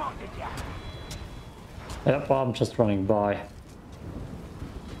 Yep, I'm just running by.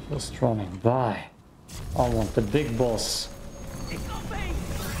 Just running by. I want the big boss.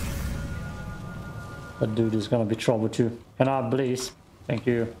 That dude is gonna be trouble too. Can I please? Thank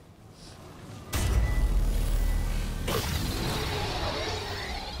you.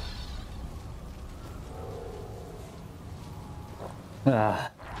 Ah.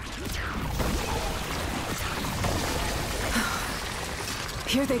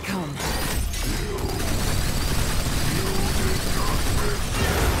 Here they come.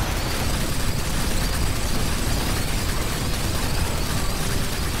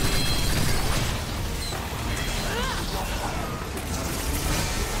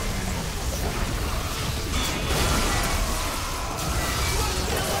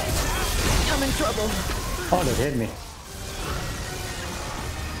 I'm in trouble. Oh, that hit me.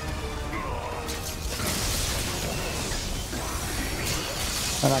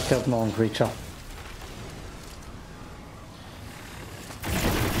 And I killed my own creature.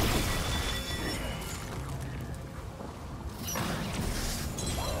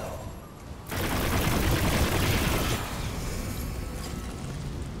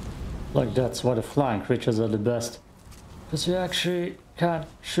 Like that's why the flying creatures are the best. Because you actually can't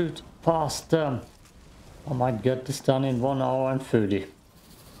shoot past them. I might get this done in 1 hour and 30.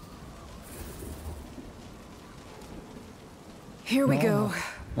 Here we go.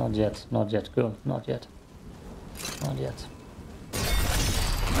 Not yet, not yet, good, not yet. Not yet.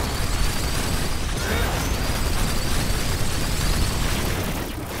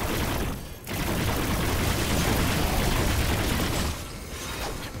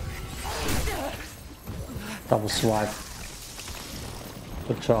 Double swipe.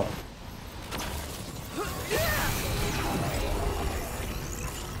 Good job.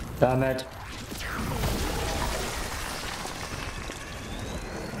 Damn it.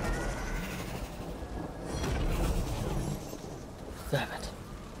 Damn it.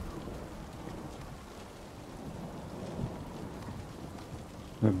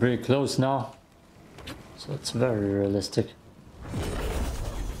 We're pretty close now, so it's very realistic.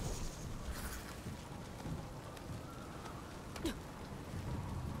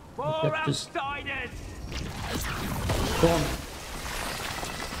 For Get this. outsiders. Go on.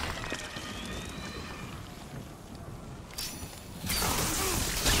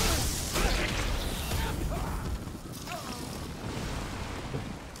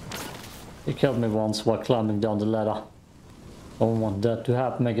 He killed me once while climbing down the ladder. Don't want that to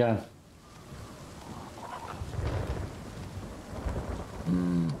happen again.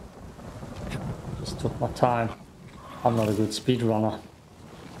 Just took my time. I'm not a good speedrunner.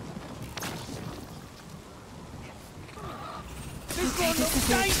 This one looks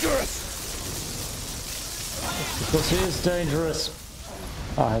dangerous! Because he is dangerous.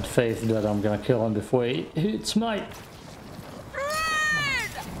 I had faith that I'm gonna kill him before he hits me.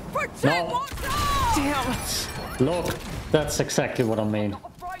 No. Damn. Look, that's exactly what I mean.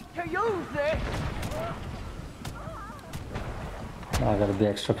 To use this. I gotta be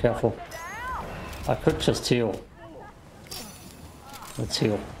extra careful. I could just heal. Let's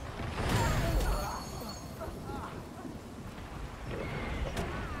heal.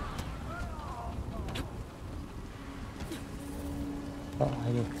 Oh,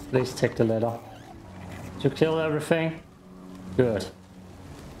 you please take the ladder. Did you kill everything? Good.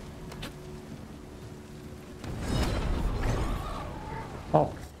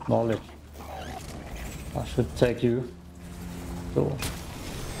 Oh, knowledge. I should take you. So,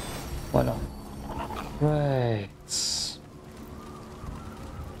 why not? Great.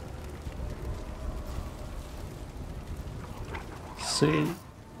 See,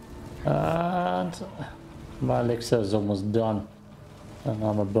 and my elixir is almost done, and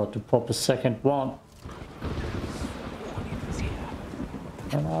I'm about to pop a second one.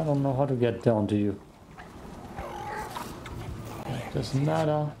 And I don't know how to get down to you. It doesn't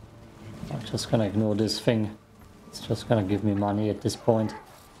matter. I'm just gonna ignore this thing. It's just gonna give me money at this point.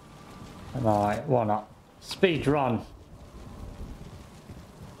 And I wanna speed run.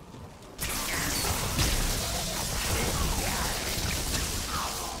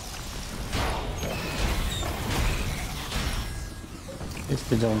 At least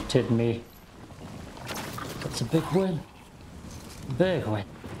they don't hit me. That's a big win. Big win.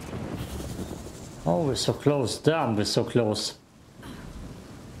 Oh, we're so close. Damn, we're so close.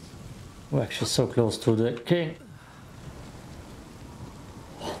 We're actually so close to the king.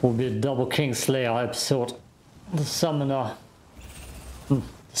 Will be a double king slayer episode. The summoner. The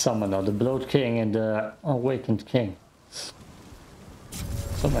summoner, the bloat king and the awakened king.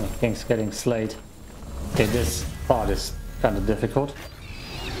 So many kings getting slayed. Okay, this part is kind of difficult.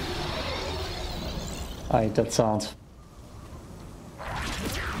 I hate that sound.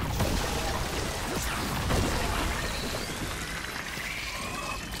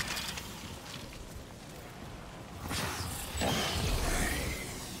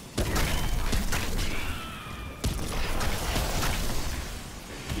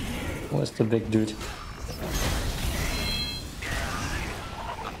 Where's the big dude?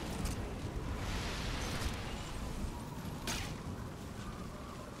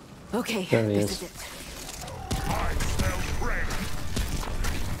 Okay, There he this is. is it. I smell prey.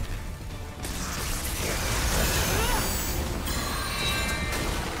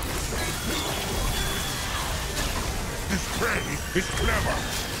 This prey is clever.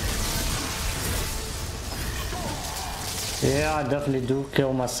 Yeah, I definitely do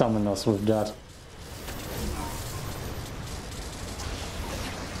kill my summoners with that.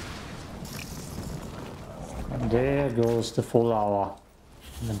 And there goes the full hour.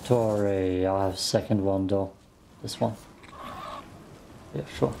 Inventory. I have a second one though. This one. Yeah,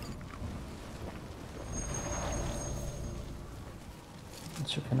 sure.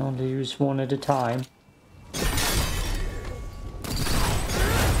 But you can only use one at a time.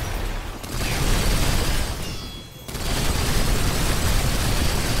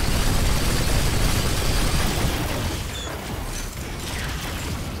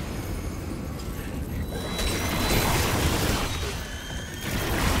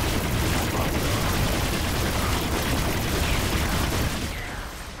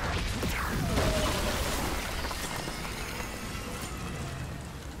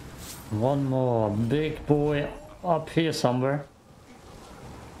 One more big boy up here somewhere.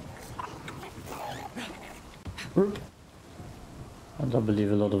 Oop. And I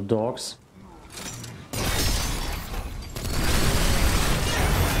believe a lot of dogs.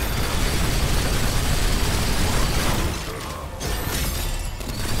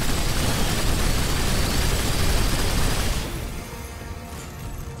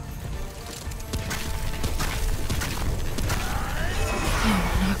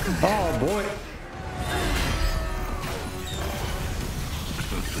 Oh boy!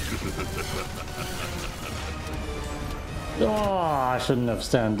 Oh, I shouldn't have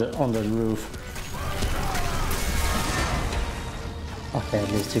stand on the roof. Okay,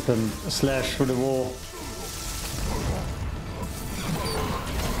 at least you couldn't slash through the wall.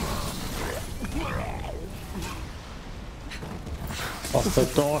 What's the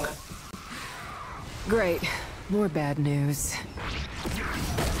dog? Great. More bad news.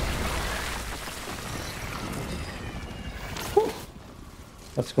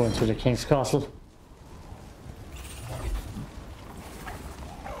 Let's go into the king's castle.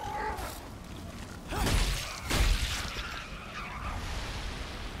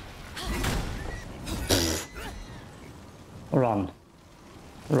 Run.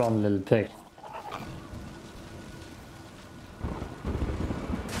 Run, little pig.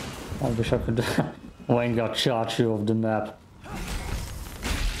 I wish I could Wayne got charge you of the map.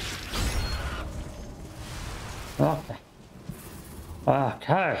 Okay.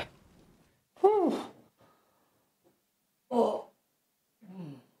 Okay. Whew. Oh.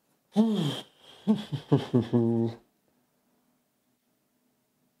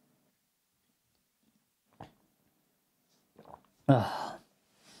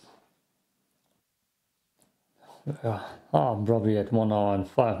 Yeah, I'm probably at 1 hour and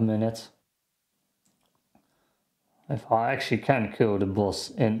 5 minutes. If I actually can kill the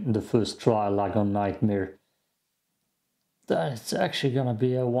boss in the first try, like on Nightmare, then it's actually gonna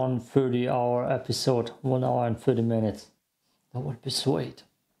be a 130-hour episode, 1 hour and 30 minutes. That would be sweet.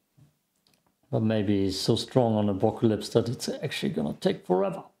 But maybe he's so strong on Apocalypse that it's actually gonna take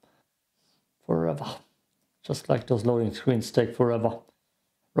forever. Forever. Just like those loading screens take forever.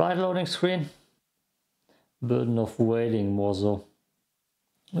 Right, loading screen? Burden of waiting more so.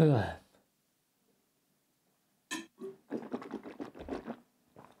 Ugh.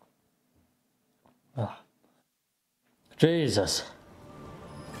 Ah. Jesus.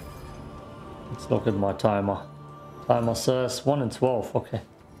 Let's look at my timer. Timer says 1 and 12. Okay.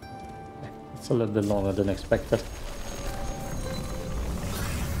 It's a little bit longer than expected.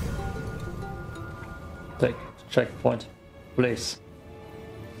 Take checkpoint, please.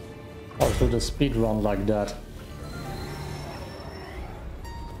 How should a speed run like that?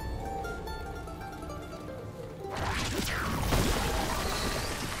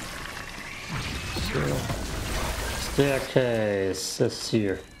 So, staircase is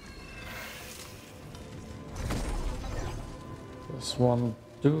here. There's one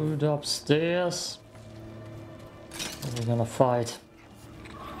dude upstairs. We're gonna fight.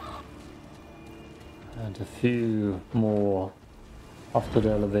 And a few more after the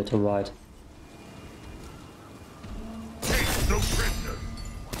elevator ride. Take no prisoner.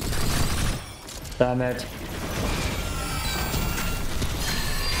 Damn it.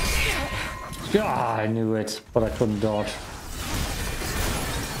 Yeah, I knew it, but I couldn't dodge.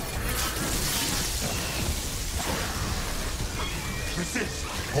 Resist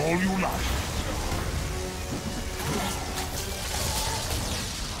all you like.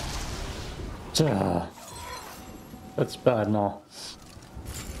 That's bad now.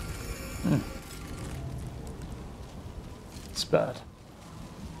 It's bad.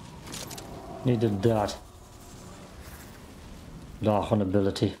 Needed that. Archon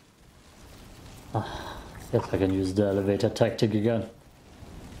ability. Guess I can use the elevator tactic again.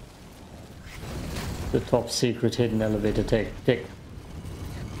 The top secret hidden elevator tactic.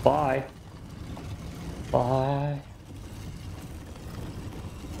 Bye. Bye.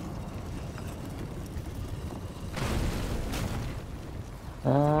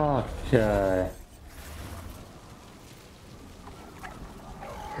 Okay.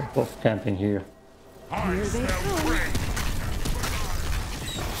 We're both camping here. I smell prey.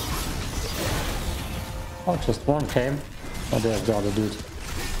 Oh, just one came. Oh, there's the other dude.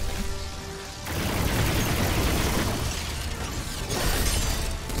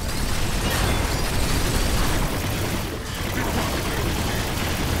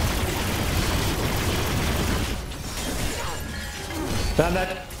 Damn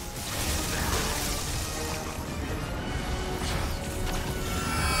it!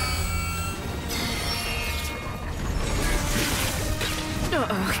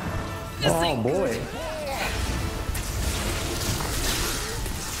 Oh boy.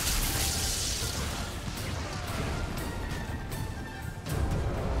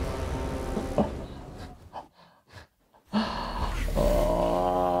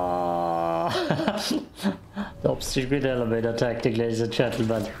 Top secret elevator tactic, ladies and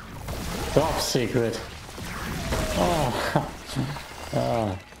gentlemen. Top secret.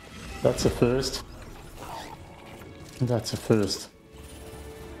 Oh. That's a first. That's a first.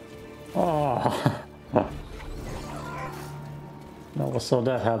 Oh. Never saw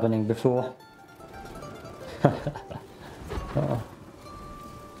that happening before. The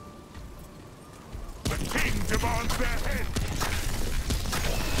king demands their head.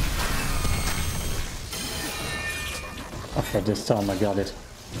 Okay, this time I got it.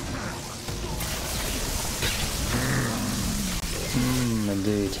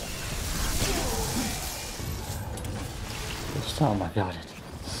 Indeed. This time I got it.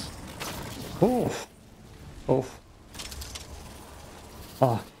 Oof. Oof.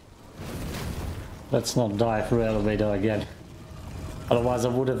 Ah. Let's not die for elevator again. Otherwise I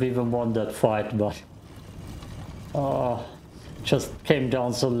would have even won that fight, but... Oh, just came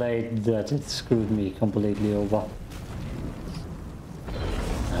down so late that it screwed me completely over.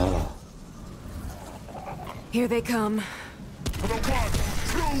 Here they come. For the one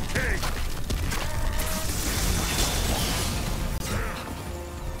true king!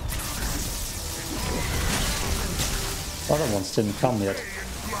 Other ones didn't come yet.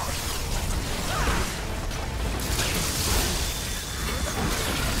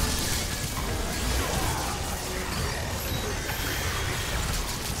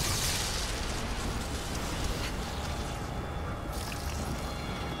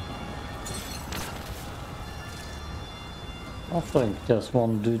 I think there's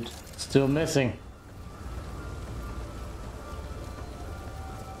one dude still missing.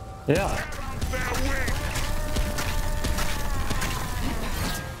 Yeah.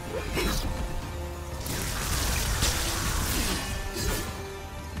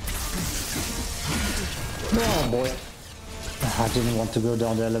 Oh boy. I didn't want to go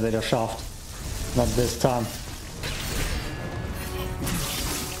down the elevator shaft. Not this time.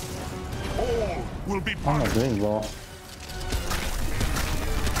 All will be I'm not punished. doing well.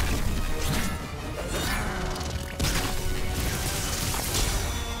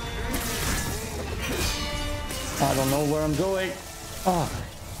 I don't know where I'm going. Oh.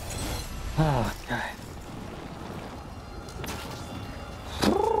 Oh, okay.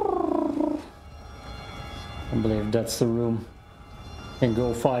 I believe that's the room. Can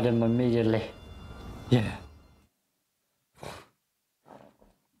go fight him immediately. Yeah.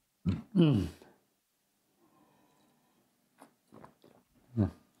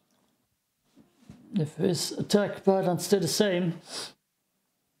 If his attack patterns stay the same,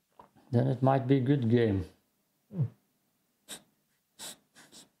 then it might be a good game.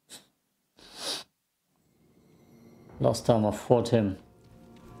 Last time I fought him,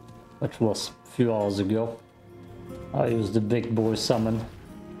 which was a few hours ago, I used the big boy summon.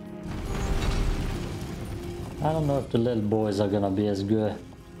 I don't know if the little boys are gonna be as good,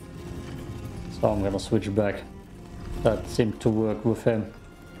 so I'm gonna switch back. That seemed to work with him.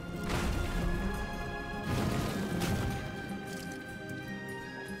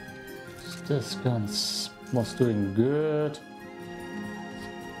 This gun's was doing good.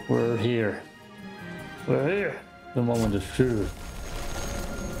 We're here. We're here. The moment is true.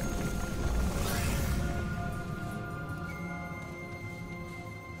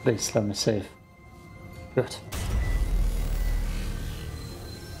 Please let me save. Good.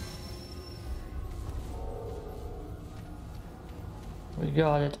 We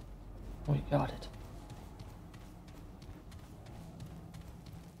got it. We got it.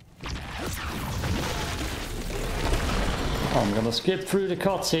 I'm gonna skip through the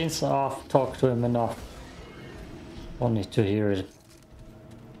cutscenes. I've talked to him enough. Don't need to hear it.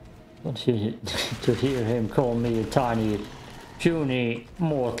 Don't need to hear him call me a tiny, puny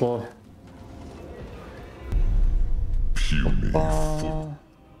mortal. Puny.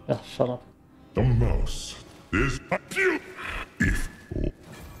 Yeah, shut up. The mouse is a if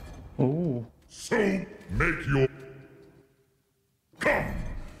Ooh. so make your come.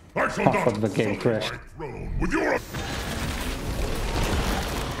 I shall I thought not the game sully crashed. my throne with your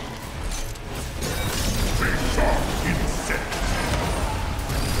big shark insect.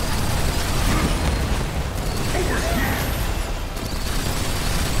 Over here.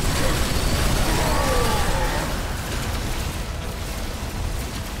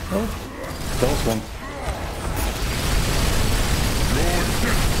 Oh, close one. Your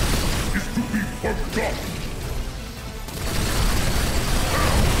death is to be forgotten.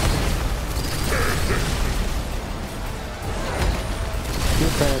 You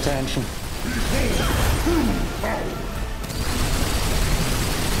pay attention.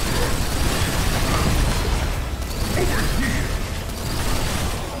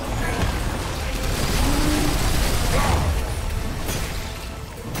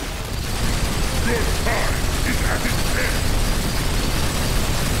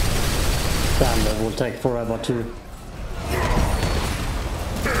 Damn, that will take forever too.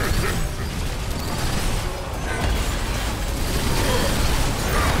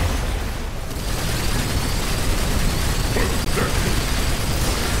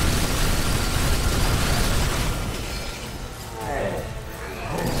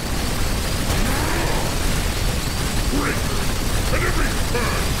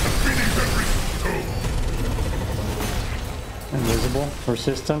 Invisible,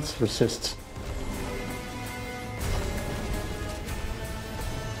 resistance, resist.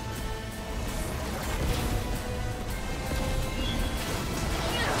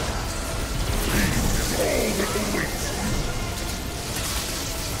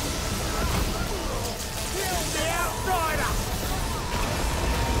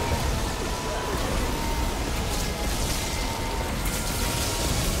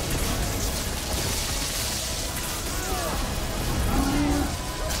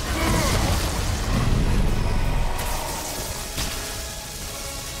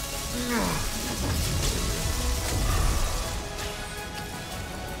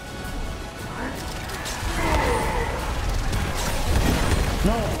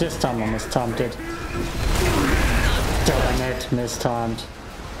 No, this time I mistimed it. Damn it, mistimed.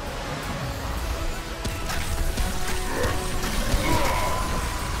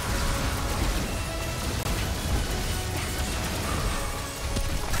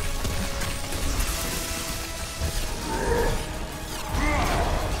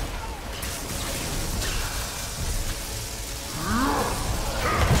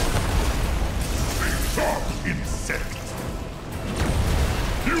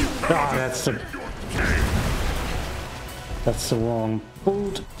 Ah, that's the wrong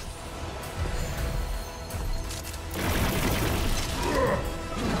boot.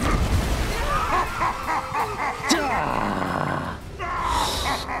 Ah!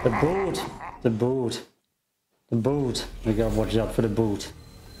 The boot, the boot, the boot. We gotta watch out for the boot.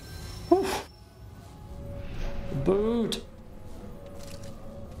 Oof. The boot.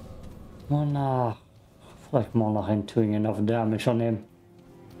 Monarch. Like Monarch ain't doing enough damage on him.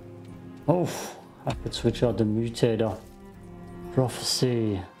 Oof. I could switch out the mutator.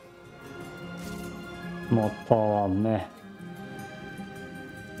 Prophecy. More power, meh.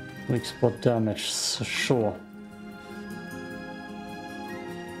 Weak spot damage, so sure.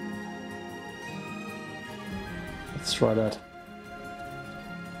 Let's try that.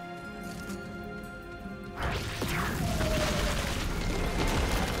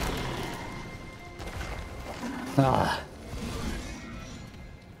 Ah.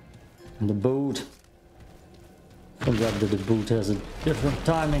 And the boot. Forgot that the boot has a different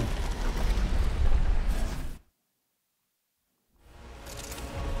timing.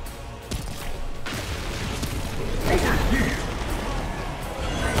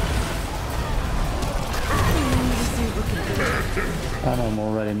 I know I'm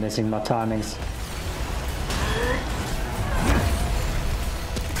already missing my timings.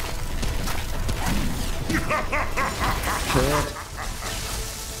 Shit.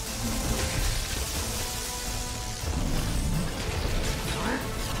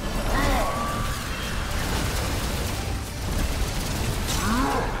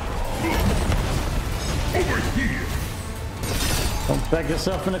 Don't back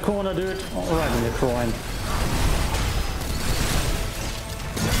yourself in the corner, dude. Right in the groin.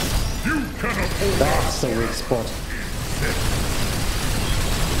 That's the weak spot.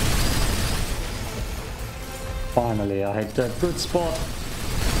 Finally, I hit that good spot.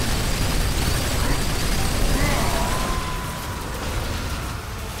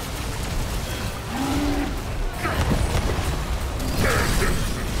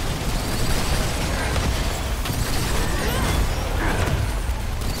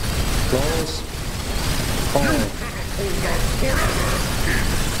 Close. Oh.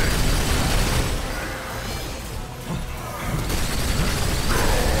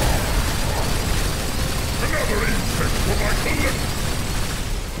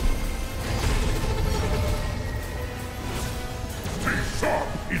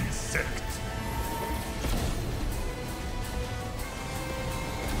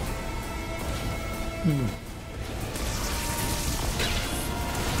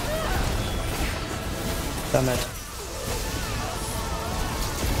 Damn it.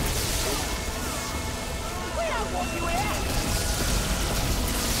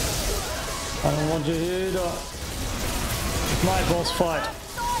 I don't want you here either. It's my boss fight.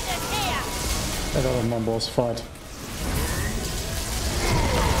 I got my boss fight.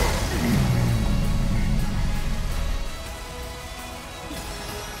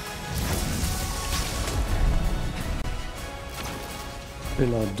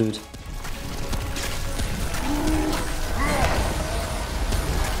 Reload, dude.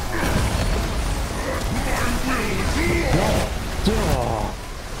 Oh,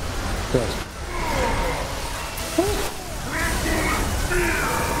 good.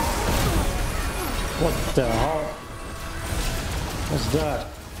 What the hell? What's that?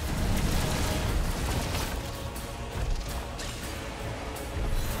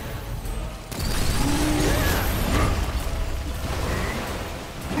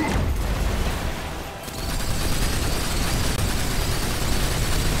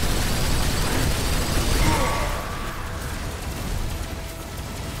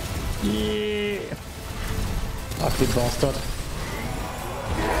 Yeah. Lucky bastard.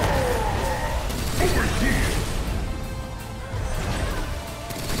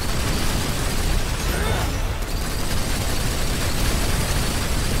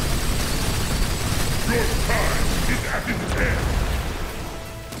 Your time is at its end.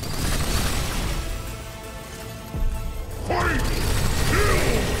 Fight!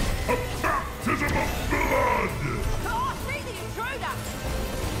 Kill! A baptism of blood! Oh, see the intruder!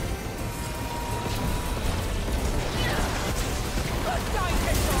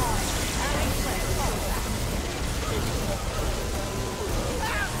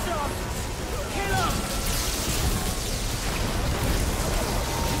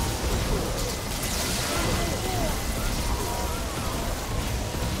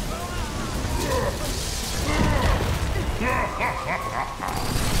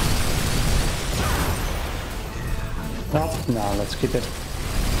 Oh, no, let's keep it.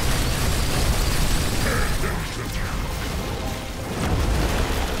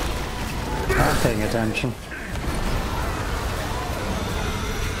 I'm paying attention.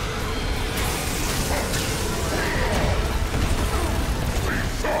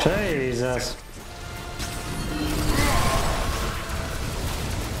 Jesus.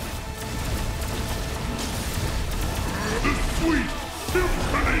 Sweet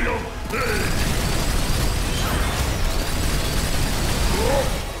symphony of pain!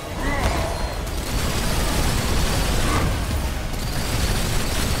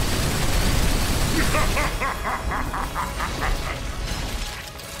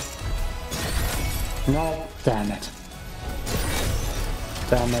 No, damn it.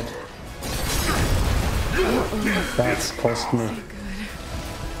 Damn it. That's cost me.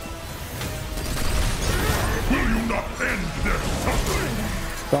 Will you not end their suffering?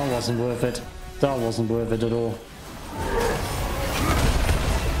 That wasn't worth it. That wasn't worth it at all.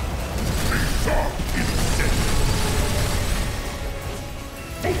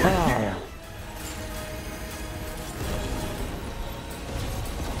 Ah, yeah.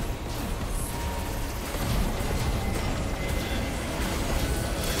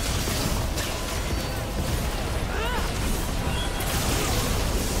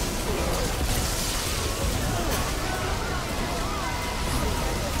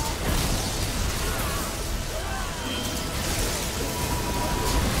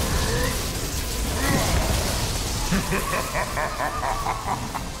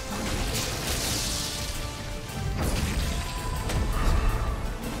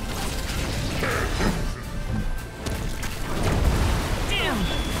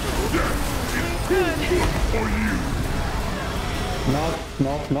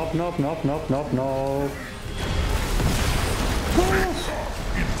 Nope, no.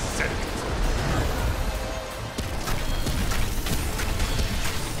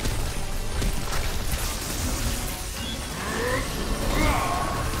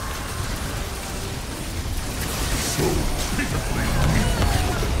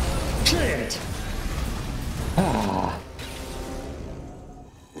 Shit! Ah.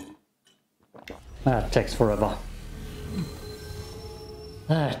 That takes forever.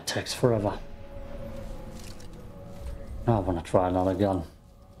 That takes forever. I want to try another gun.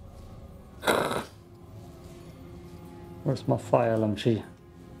 Where's my fire LMG?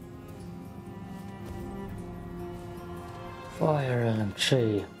 Fire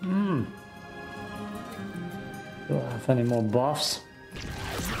LMG. Do I have any more buffs?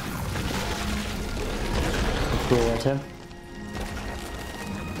 Throw at him.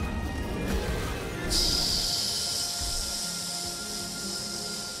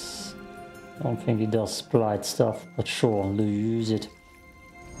 I don't think he does splice stuff, but sure, I'll use it.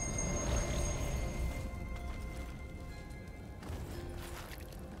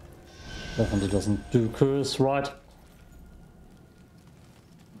 Definitely doesn't do curse, right?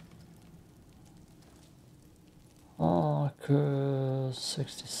 Curse,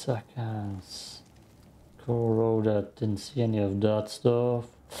 60 seconds. Corroded, didn't see any of that stuff.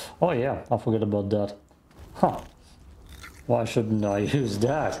 Oh yeah, I forgot about that. Huh. Why shouldn't I use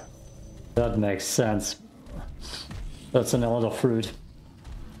that? That makes sense. That's another fruit,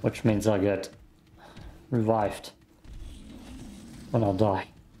 which means I get revived when I die,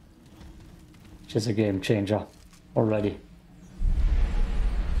 which is a game changer already.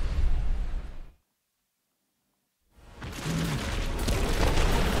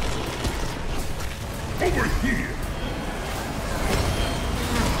 Over here!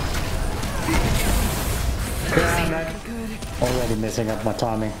 Damn it! Already messing up my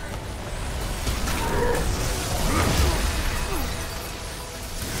timing.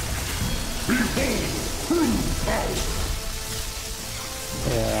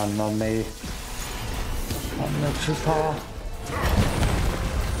 Yeah, not me. I'm not too far.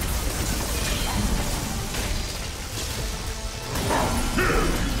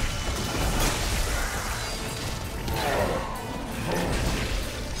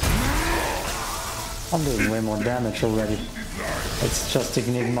 I'm doing way more damage already. It's just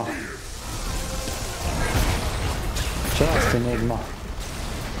Enigma. Just Enigma.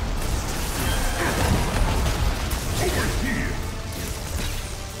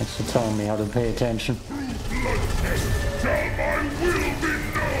 Thanks for telling me how to pay attention. bloodshed shall my will be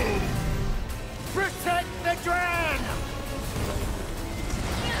known! Protect the Dran!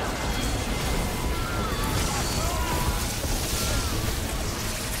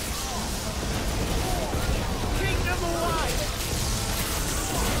 Kingdom alive!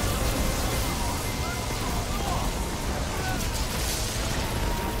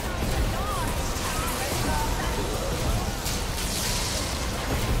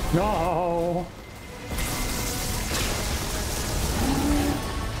 No!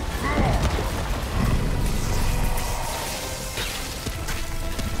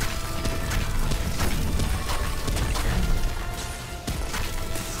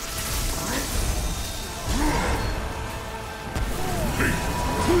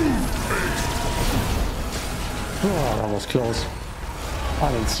 Oh, that was close.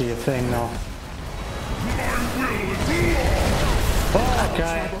 I didn't see a thing now. Oh,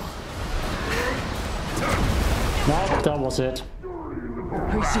 okay. Nope, that was it.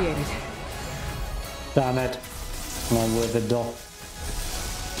 Appreciate it. Damn it. Not worth it though.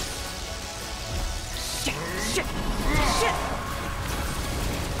 Shit! Shit! Shit!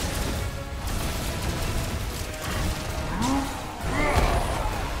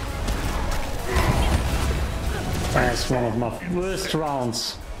 That's one of my worst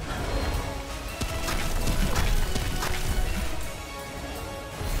rounds.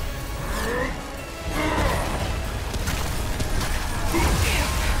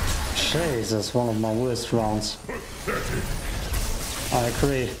 Jesus, one of my worst rounds. I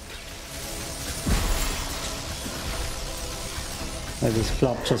agree. Maybe his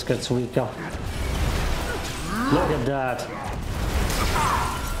club just gets weaker. Look at that.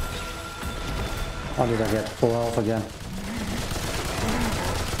 How did I get full health again?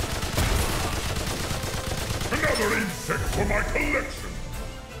 Another insect for my collection!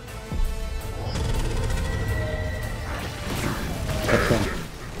 Okay.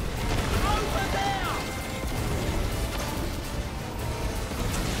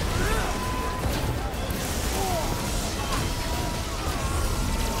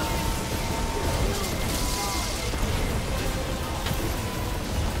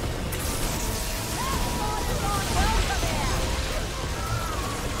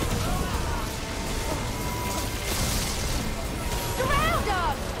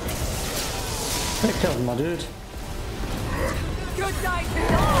 Take care of my dude. Good night,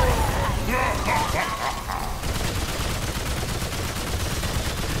 die!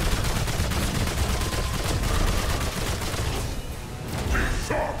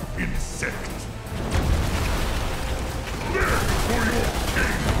 Sharp insect! There for your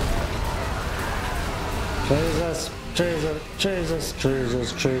king! Jesus, Jesus, Jesus,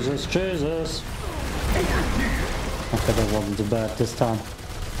 Jesus, Jesus, Jesus. Okay, that wasn't too bad this time.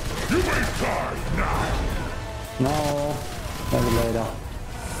 You may die now! No, maybe later.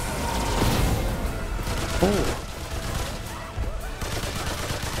 Oh.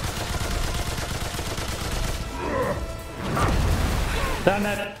 Damn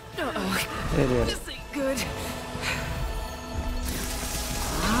it! Uh-oh. Idiot. This ain't good.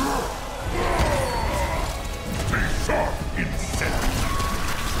 Be sharp, insect!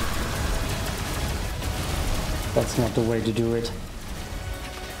 That's not the way to do it.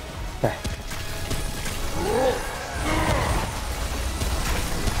 Okay.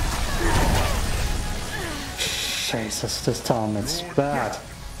 Jesus, this time it's bad.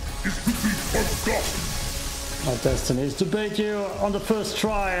 Is to be forgotten! My destiny is to bait you on the first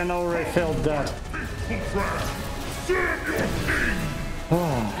try and I already failed that. Faithful friend, serve your king!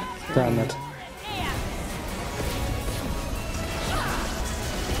 Oh, damn it.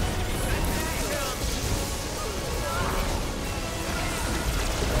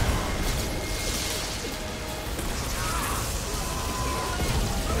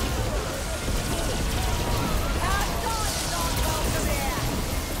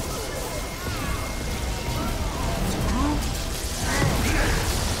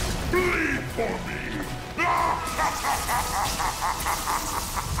 Bleed for me!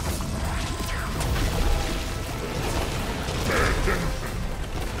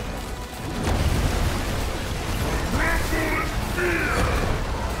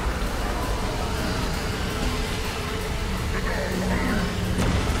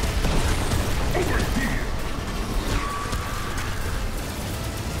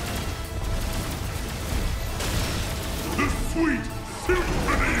 The sweet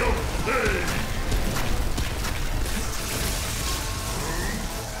symphony of pain!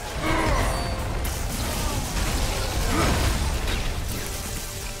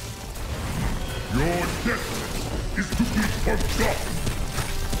 Your destiny is to be forgotten!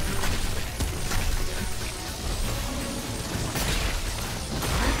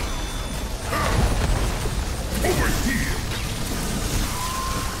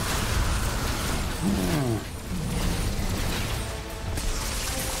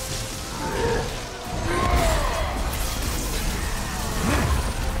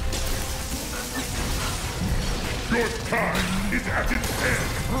 Your time is at its end.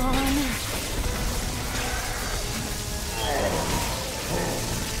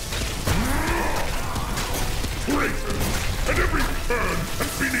 Traitors at every turn and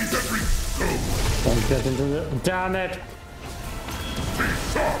beneath every stone. Don't get into the... Damn it! Be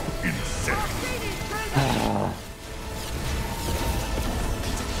sharp, insect.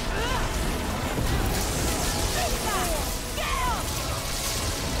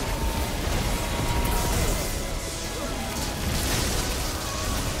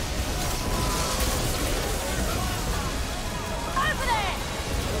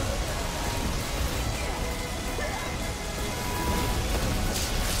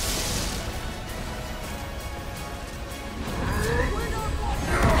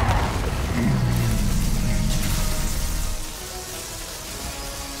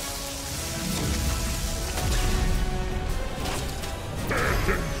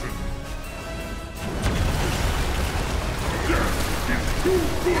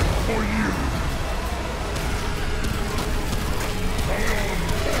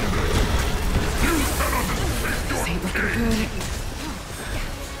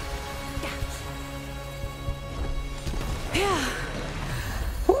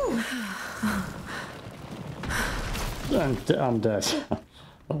 I'm dead. That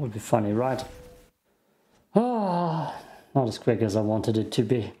would be funny, right? Ah, not as quick as I wanted it to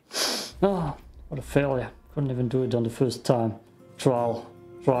be. Ah, what a failure. Couldn't even do it on the first time. Try.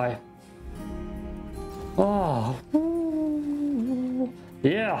 Ah,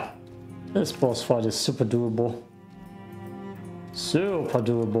 yeah. This boss fight is super doable. Super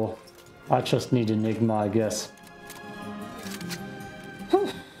doable. I just need Enigma, I guess.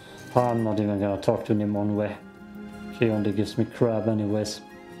 I'm not even gonna talk to him one way. She only gives me crap anyways.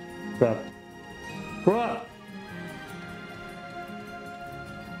 Crap.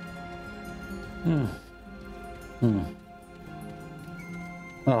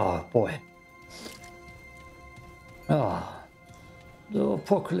 Oh boy. Ah. The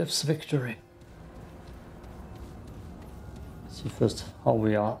apocalypse victory. See first how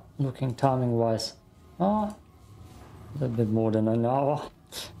we are looking timing wise. Ah. A little bit more than an hour.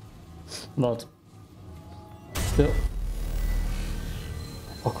 But still,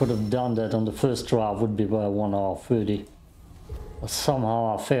 I could have done that on the first try, would be by 1 hour 30. But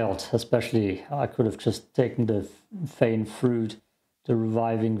somehow I failed, especially I could have just taken the faint fruit, the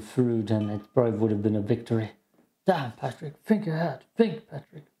reviving fruit, and it probably would have been a victory. Damn, Patrick, think ahead, think,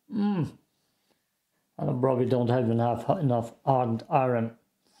 Patrick. And I probably don't even have enough ardent iron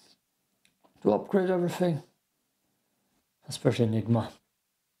to upgrade everything, especially Enigma.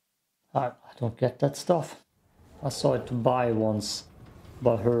 I don't get that stuff. I saw it to buy once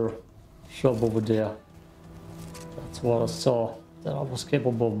by her shop over there. That's what I saw, that I was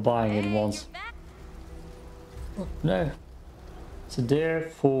capable of buying it once. But no, it's a dear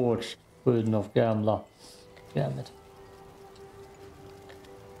forged burden of gambler. Damn it.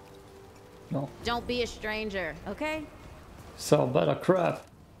 No. Don't be a stranger, okay? So better crap.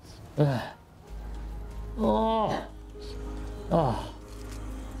 Oh.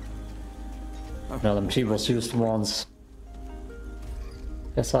 LMG was used once.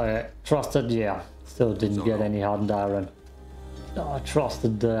 Guess I trusted, yeah. Still didn't get any hardened iron. I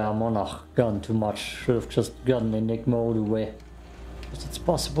trusted the Monarch gun too much. Should have just gotten Enigma all the way. But it's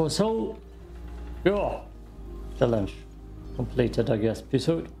possible, so... Yeah. Challenge completed, I guess. Peace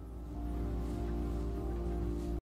out.